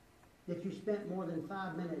 That you spent more than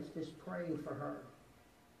 5 minutes just praying for her,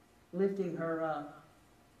 lifting her up.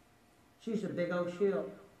 She's a big old ship.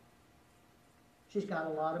 She's got a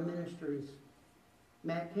lot of ministries.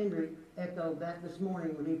 Matt Kendrick echoed that this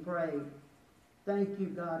morning when he prayed. Thank you,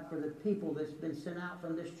 God, for the people that's been sent out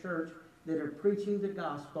from this church that are preaching the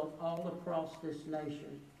gospel all across this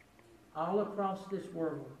nation, all across this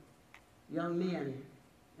world. Young men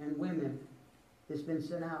and women that's been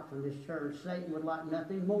sent out from this church. Satan would like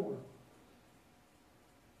nothing more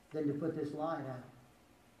than to put this light out.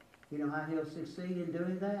 You know how he'll succeed in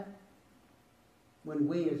doing that? When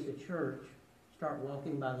we as the church start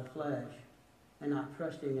walking by the flesh and not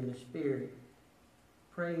trusting in the Spirit,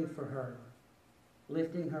 praying for her,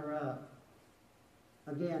 lifting her up.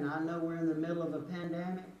 Again, I know we're in the middle of a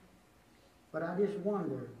pandemic, but I just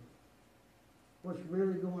wonder what's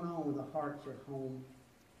really going on with the hearts at home.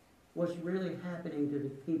 What's really happening to the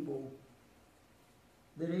people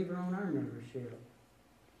that even on our membership.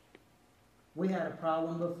 We had a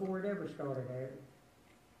problem before it ever started, Eric,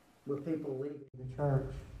 with people leaving the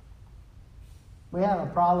church. We have a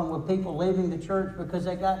problem with people leaving the church because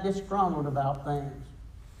they got disgruntled about things.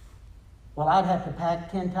 Well, I'd have to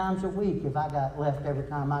pack 10 times a week if I got left every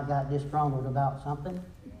time I got disgruntled about something.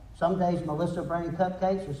 Some days Melissa brings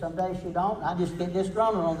cupcakes, and some days she don't. And I just get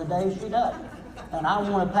disgruntled on the days she doesn't. And I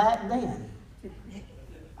want to pack then.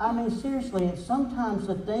 I mean, seriously, it's sometimes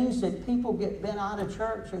the things that people get bent out of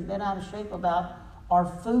church and bent out of shape about are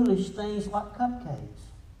foolish things like cupcakes.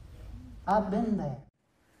 I've been there.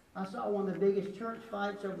 I saw one of the biggest church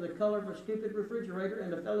fights over the color of a stupid refrigerator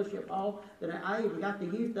in the fellowship hall that I even got the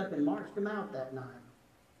youth up and marched them out that night.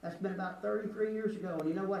 That's been about 33 years ago. And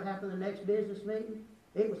you know what happened the next business meeting?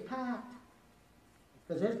 It was packed.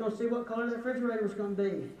 Because they're going to see what color the refrigerator was going to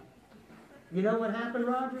be. You know what happened,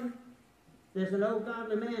 Roger? There's an old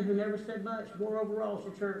godly man who never said much, wore overalls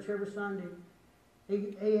to church every Sunday.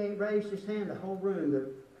 He raised his hand, the whole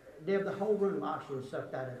room, the whole room oxygen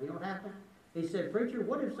sucked out of it. You know what happened? He said, "Preacher,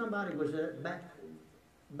 what if somebody was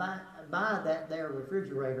buy that there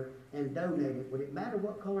refrigerator and donate it? Would it matter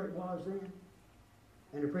what color it was then?"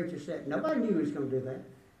 And the preacher said, "Nobody knew he was going to do that.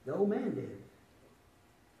 The old man did."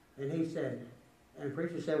 And he said, and the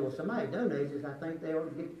preacher said, "Well, somebody donates it. I think they ought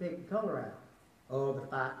to pick the color out." Oh, the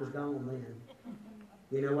fight was gone then.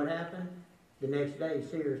 You know what happened? The next day,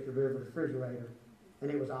 Sears delivered the refrigerator,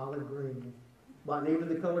 and it was olive green. Wasn't even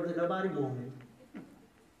the color that nobody wanted.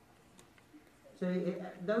 See,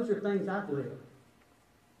 those are things I've lived.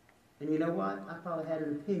 And you know what? I probably had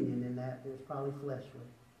an opinion in that was probably fleshly.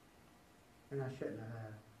 And I shouldn't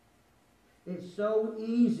have. It's so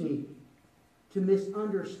easy to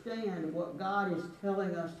misunderstand what God is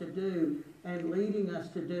telling us to do and leading us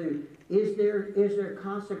to do. Is there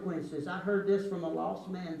consequences? I heard this from a lost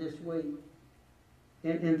man this week.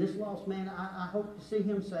 And this lost man, I hope to see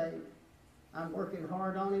him saved. I'm working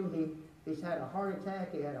hard on him. He's had a heart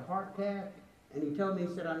attack. He had a heart cath. And he told me,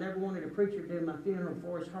 he said, "I never wanted a preacher to do my funeral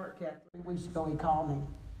for his heart cath." 3 weeks ago he called me.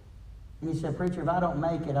 And he said, "Preacher, if I don't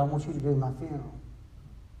make it, I want you to do my funeral."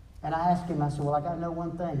 And I asked him, I said, "Well, I got to know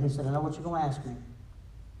one thing." He said, "I know what you're going to ask me.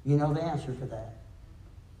 You know the answer to that."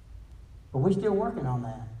 But we're still working on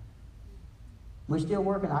that. We're still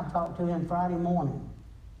working. I talked to him Friday morning.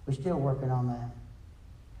 We're still working on that.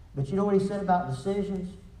 But you know what he said about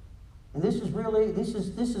decisions? And this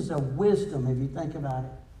is a wisdom if you think about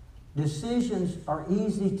it. Decisions are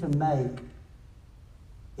easy to make.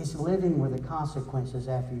 It's living with the consequences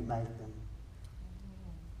after you make them.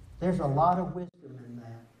 There's a lot of wisdom in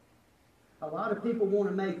that. A lot of people want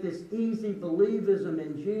to make this easy believism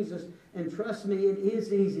in Jesus, and trust me, it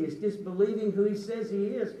is easy. It's just believing who He says He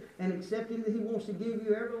is and accepting that He wants to give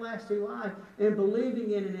you everlasting life and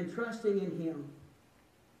believing in it and trusting in Him.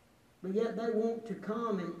 But yet they want to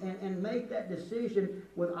come and make that decision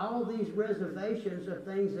with all these reservations of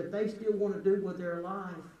things that they still want to do with their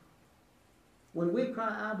life. When we cry,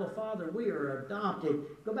 "Abba, Father," we are adopted.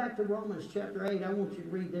 Go back to Romans chapter 8. I want you to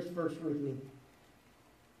read this verse with me.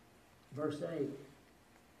 Verse 8.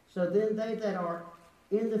 "So then they that are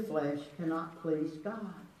in the flesh cannot please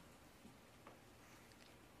God."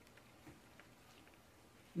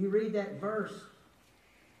 You read that verse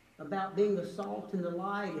about being the salt and the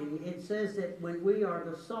light, and it says that when we are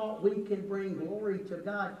the salt, we can bring glory to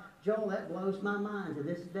God. Joel, that blows my mind to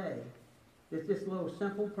this day, that this little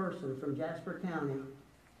simple person from Jasper County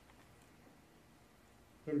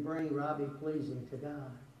can bring Robbie pleasing to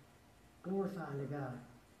God, glorifying to God.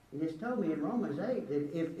 He just told me in Romans 8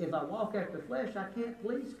 that if I walk after the flesh, I can't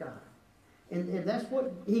please God. And that's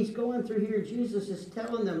what he's going through here. Jesus is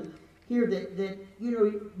telling them here that you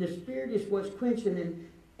know, the Spirit is what's quenching.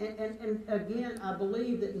 And again, I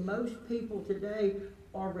believe that most people today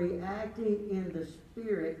are reacting in the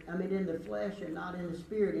spirit, in the flesh and not in the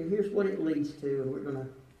Spirit. And here's what it leads to, and we're going to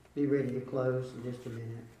be ready to close in just a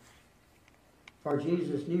minute. "For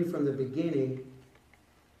Jesus knew from the beginning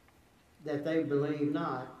that they believed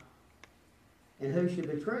not, and who should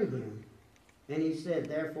betray him. And he said,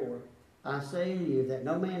 Therefore, I say unto you that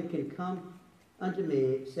no man can come unto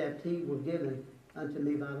me except he were given unto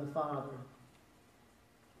me by the Father."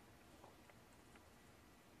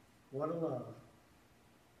 What a love.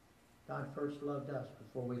 God first loved us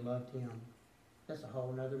before we loved Him. That's a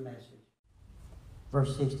whole other message.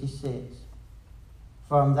 Verse 66.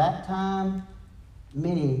 "From that time,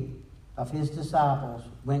 many of His disciples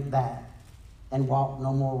went back and walked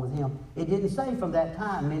no more with Him." It didn't say from that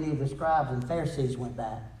time many of the scribes and Pharisees went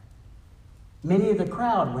back. Many of the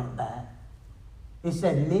crowd went back. It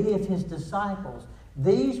said many of His disciples.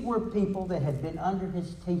 These were people that had been under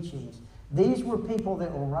His teachings. These were people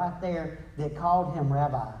that were right there that called Him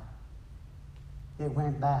Rabbi, that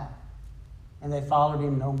went back, and they followed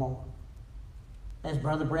Him no more. As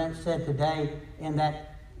Brother Brent said today in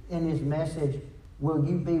his message, will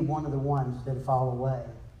you be one of the ones that fall away?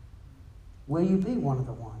 Will you be one of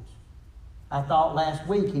the ones? I thought last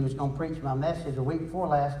week he was going to preach my message, the week before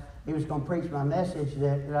last, he was going to preach my message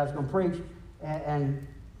that I was going to preach, and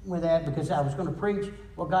with that, because I was going to preach,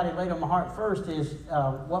 what God had laid on my heart first is,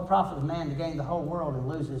 what profit of man to gain the whole world and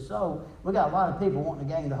lose his soul? We got a lot of people wanting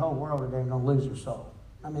to gain the whole world and they're going to lose their soul.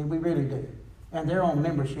 I mean, we really do. And they're on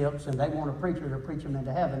memberships, and they want a preacher to preach them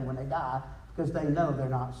into heaven when they die, because they know they're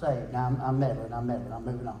not saved. Now, I'm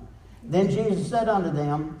moving on. Then Jesus said unto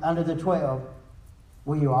them, unto the 12,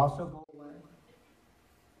 will you also go away?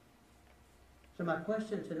 So my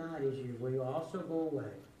question tonight is will you also go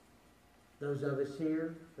away? Those of us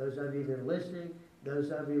here, those of you that are listening, those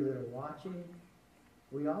of you that are watching,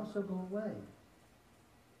 we also go away.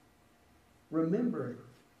 Remember,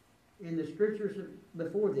 in the scriptures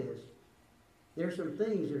before this, there's some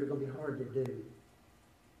things that are going to be hard to do.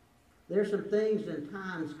 There's some things and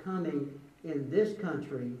times coming in this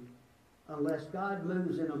country, unless God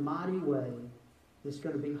moves in a mighty way, it's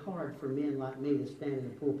going to be hard for men like me to stand in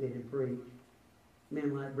the pulpit and preach.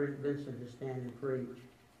 Men like Brent Benson to stand and preach.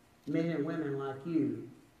 Men and women like you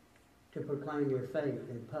to proclaim your faith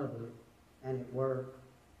in public and at work.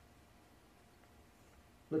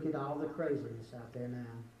 Look at all the craziness out there now.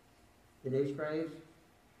 Denise Graves,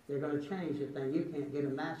 they're going to change the thing. You can't get a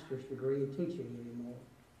master's degree in teaching anymore.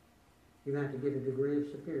 You have to get a degree of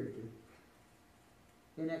superiority.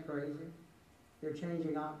 Isn't that crazy? They're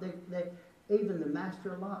changing all. Even the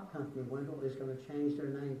Master Lock Company, Wendell, is going to change their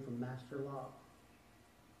name from Master Lock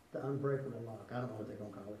to Unbreakable Lock. I don't know what they're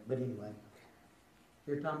going to call it, but anyway.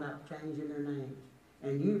 They're talking about changing their names.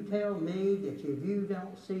 And you tell me that if you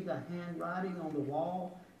don't see the handwriting on the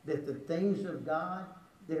wall, that the things of God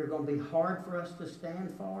that are going to be hard for us to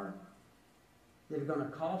stand for, that are going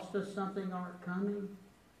to cost us something, aren't coming.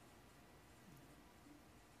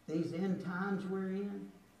 These end times we're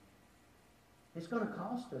in, it's going to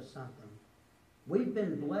cost us something. We've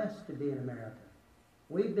been blessed to be in America.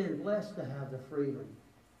 We've been blessed to have the freedom.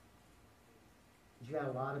 But you got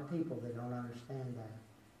a lot of people that don't understand that.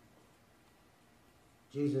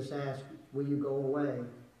 Jesus asked, will you go away?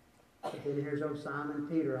 But then here's old Simon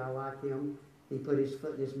Peter. I like him. He put his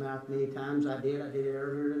foot in his mouth many times. I did it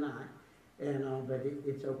earlier tonight. But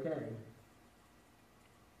it's okay.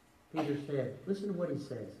 Peter said, listen to what he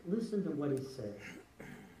says. Listen to what he said.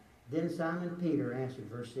 Then Simon Peter answered,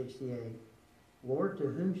 verse 68, Lord, to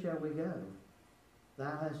whom shall we go?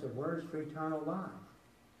 Thou hast the words for eternal life.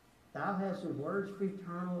 Thou hast the words for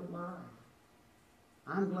eternal life.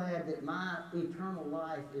 I'm glad that my eternal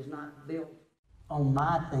life is not built on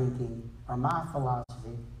my thinking or my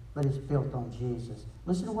philosophy, but it's built on Jesus.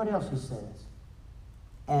 Listen to what else he says.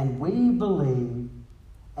 And we believe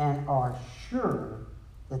and are sure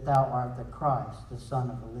that thou art the Christ, the Son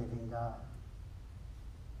of the living God.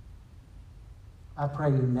 I pray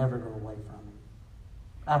you never go away from him.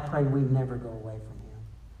 I pray we never go away from him.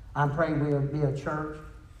 I pray we'll be a church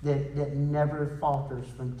that never falters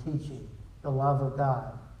from teaching the love of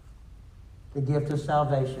God, the gift of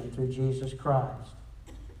salvation through Jesus Christ.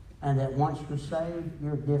 And that once you're saved,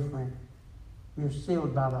 you're different. You're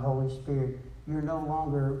sealed by the Holy Spirit. You're no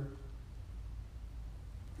longer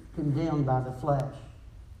condemned by the flesh,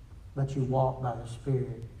 but you walk by the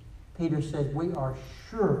Spirit. Peter says, we are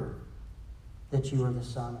sure that you are the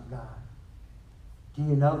Son of God. Do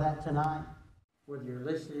you know that tonight? Whether you're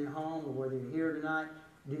listening at home or whether you're here tonight,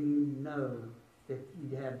 do you know that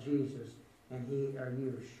you have Jesus and you are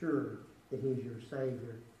sure that he's your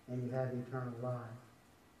Savior and you have eternal life?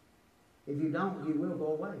 If you don't, you will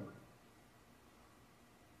go away.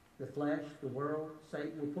 The flesh, the world,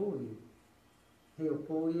 Satan will pull you. He'll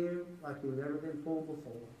pull you like you've never been pulled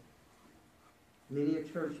before. Many a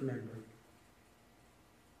church member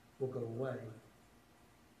will go away.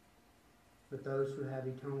 But those who have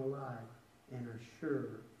eternal life and are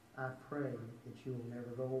sure, I pray that you will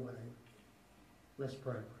never go away. Let's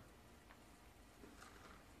pray.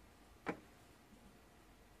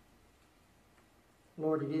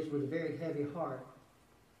 Lord, it is with a very heavy heart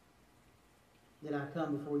that I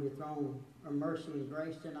come before your throne of mercy and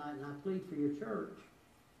grace tonight, and I plead for your church.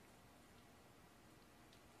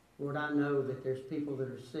 Lord, I know that there's people that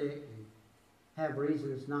are sick and have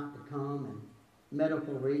reasons not to come, and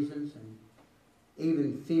medical reasons, and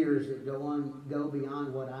even fears that go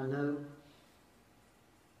beyond what I know.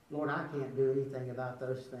 Lord, I can't do anything about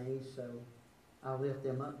those things, so I'll lift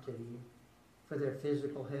them up to you for their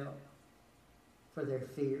physical health, for their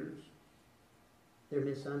fears, their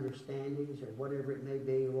misunderstandings, or whatever it may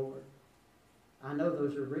be, Lord. I know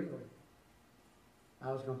those are real.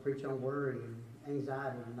 I was going to preach on worry and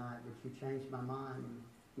anxiety tonight, but you changed my mind and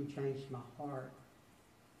you changed my heart.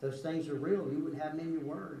 Those things are real. You wouldn't have them in your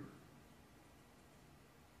word.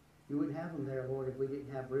 You wouldn't have them there, Lord, if we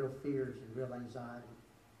didn't have real fears and real anxiety,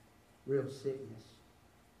 real sickness.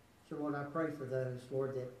 So, Lord, I pray for those,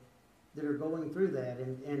 Lord, that are going through that,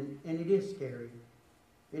 and it is scary.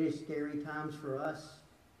 It is scary times for us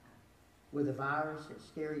with the virus. It's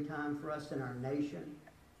scary time for us in our nation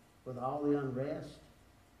with all the unrest.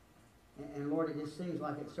 And Lord, it just seems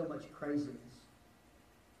like it's so much craziness.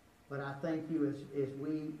 But I thank you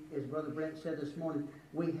as Brother Brent said this morning,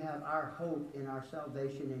 we have our hope in our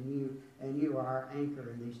salvation in you, and you are our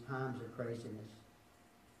anchor in these times of craziness,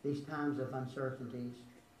 these times of uncertainties,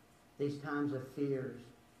 these times of fears,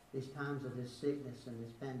 these times of this sickness and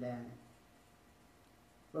this pandemic.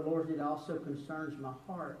 But Lord, it also concerns my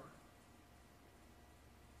heart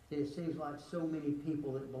that it seems like so many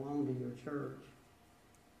people that belong to your church,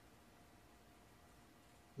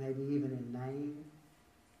 maybe even in name,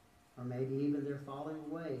 or maybe even they're falling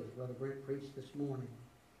away, as Brother Brent preached this morning,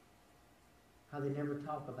 how they never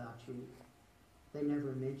talk about you. They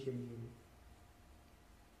never mention you.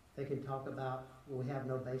 They can talk about, well, we have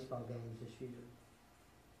no baseball games this year.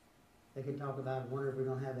 They can talk about, wonder if we're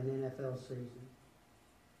going to have an NFL season.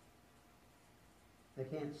 They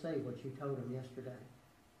can't say what you told them yesterday,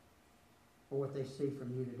 or what they see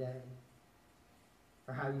from you today,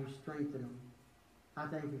 or how you strengthen them. I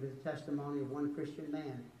thank you for the testimony of one Christian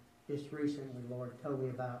man just recently, Lord, told me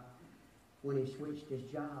about when he switched his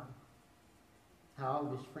job, how all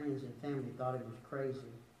of his friends and family thought he was crazy.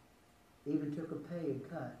 He even took a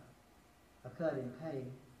cut in pay.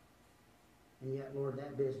 And yet, Lord,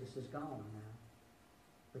 that business is gone now.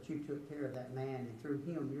 But you took care of that man, and through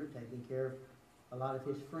him, you're taking care of a lot of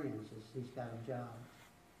his friends as he's got a job.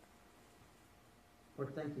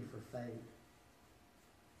 Lord, thank you for faith.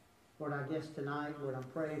 Lord, I guess tonight, Lord, I'm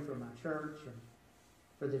praying for my church and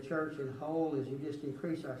for the church in whole as you just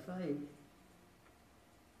increase our faith.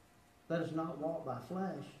 Let us not walk by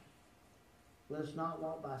flesh. Let us not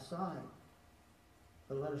walk by sight.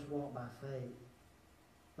 But let us walk by faith.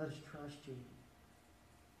 Let us trust you.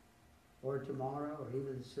 Lord, tomorrow or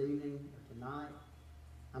even this evening or tonight,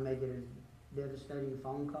 I may get a devastating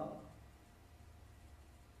phone call.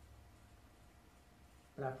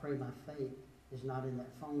 But I pray my faith is not in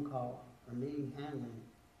that phone call or me handling it,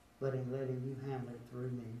 but in letting you handle it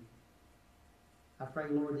through me. I pray,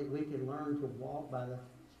 Lord, that we can learn to walk by the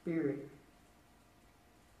Spirit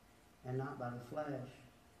and not by the flesh.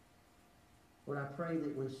 Lord, I pray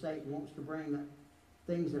that when Satan wants to bring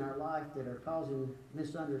things in our life that are causing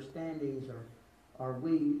misunderstandings or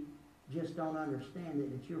we just don't understand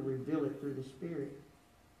it, that you'll reveal it through the Spirit.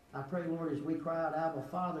 I pray, Lord, as we cry out, Abba,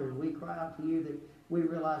 Father, and we cry out to you, that we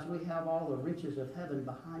realize we have all the riches of heaven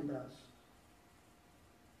behind us.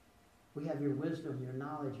 We have your wisdom, your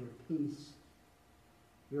knowledge, your peace,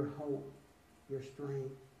 your hope, your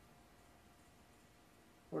strength.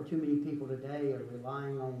 Lord, too many people today are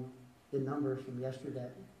relying on the numbers from yesterday.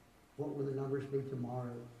 What will the numbers be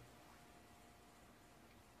tomorrow?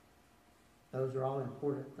 Those are all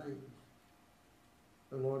important things.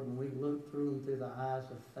 But Lord, when we look through them through the eyes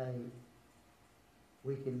of faith,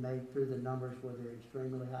 we can make through the numbers whether they're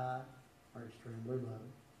extremely high or extremely low.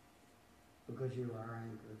 Because you are our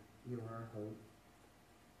anchor. You are our hope.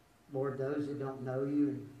 Lord, those that don't know you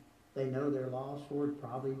and they know they're lost, Lord,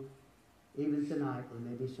 probably even tonight there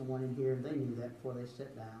may be someone in here and they knew that before they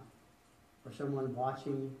sat down. Or someone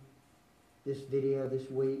watching this video this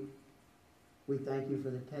week. We thank you for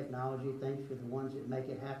the technology. Thank you for the ones that make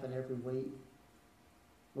it happen every week.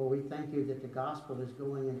 Lord, we thank you that the gospel is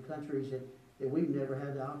going in countries that we've never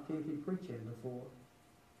had the opportunity to preach in before.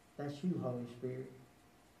 That's you, Holy Spirit,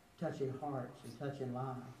 touching hearts and touching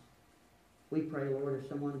lives. We pray, Lord, if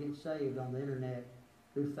someone gets saved on the internet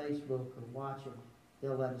through Facebook or watching,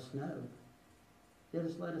 they'll let us know. They'll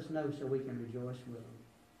just let us know so we can rejoice with them.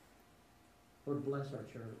 Lord, bless our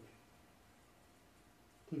church.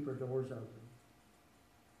 Keep our doors open.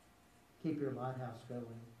 Keep your lighthouse going.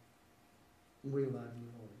 We love you,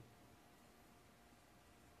 Lord.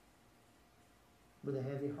 With a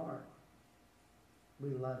heavy heart, we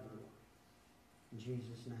love you, Lord. In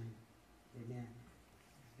Jesus' name, amen.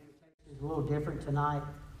 It's a little different tonight.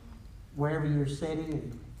 Wherever you're sitting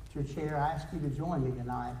in your chair, I ask you to join me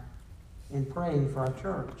tonight in praying for our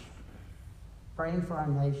church, praying for our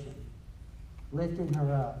nation, lifting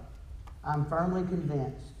her up. I'm firmly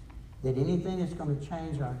convinced that anything that's going to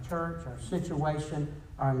change our church, our situation,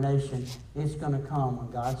 our nation, it's going to come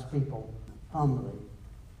when God's people humbly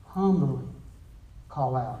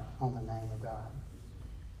call out on the name of God.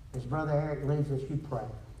 As Brother Eric leads us, you pray.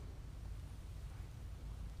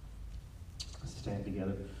 Stand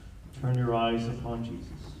together. Turn your eyes upon Jesus.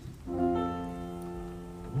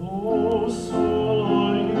 Oh, soul,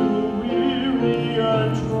 are you weary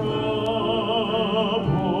and troubled?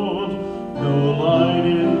 No light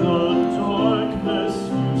in the darkness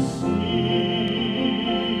you see.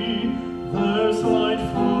 There's light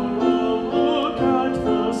for a look at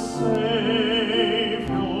the Savior,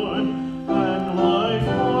 and life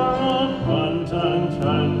more abundant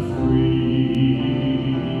and free.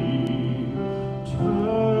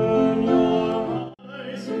 Turn your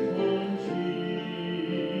eyes upon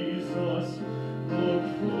Jesus, look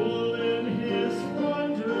full in his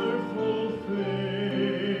wonderful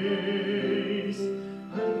face,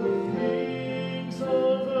 and the things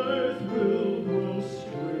of earth will grow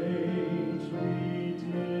strangely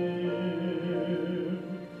dim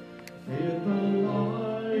in the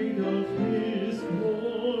light of his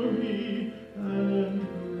glory and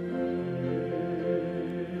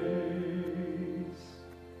grace.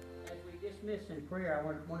 As we dismiss in prayer, I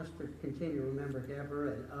want us to continue to remember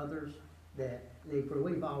Deborah and others that need prayer.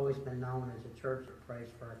 We've always been known as a church that prays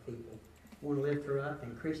for our people. We want to lift her up,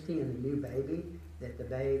 and Christy and the new baby, that the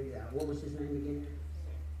babe, what was his name again?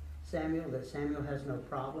 Samuel, that Samuel has no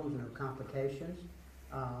problems, no complications,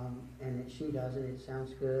 and that she doesn't. It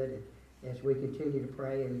sounds good. And as we continue to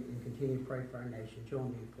pray and continue to pray for our nation,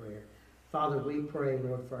 join me in prayer. Father, we pray,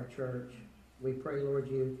 Lord, for our church. We pray, Lord,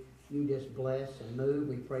 you just bless and move.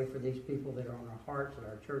 We pray for these people that are on our hearts, that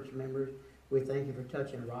are our church members. We thank you for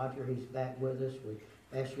touching Roger. He's back with us. We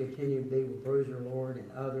ask you to continue to be with Bruiser, Lord,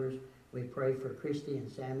 and others. We pray for Christy and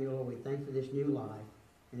Samuel. We thank you for this new life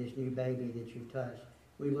and this new baby that you've touched.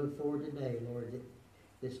 We look forward today, Lord,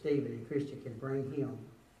 that Stephen and Christy can bring him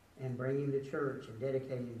to church and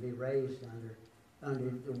dedicate him to be raised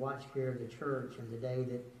under the watch care of the church, and the day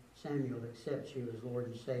that Samuel accepts you as Lord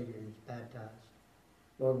and Savior and is baptized.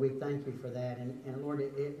 Lord, we thank you for that. And Lord,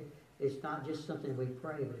 it's not just something we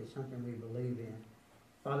pray, but it's something we believe in.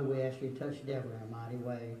 Father, we ask you to touch Deborah in a mighty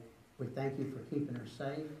way. We thank you for keeping her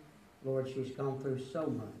safe. Lord, she's gone through so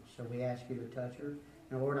much, so we ask you to touch her.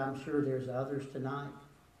 And Lord, I'm sure there's others tonight.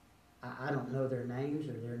 I don't know their names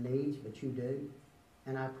or their needs, but you do.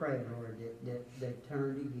 And I pray, Lord, that they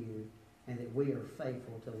turn to you and that we are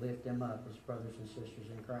faithful to lift them up as brothers and sisters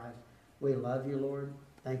in Christ. We love you, Lord.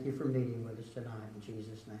 Thank you for meeting with us tonight in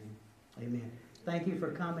Jesus' name. Amen. Thank you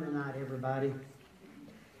for coming tonight, everybody.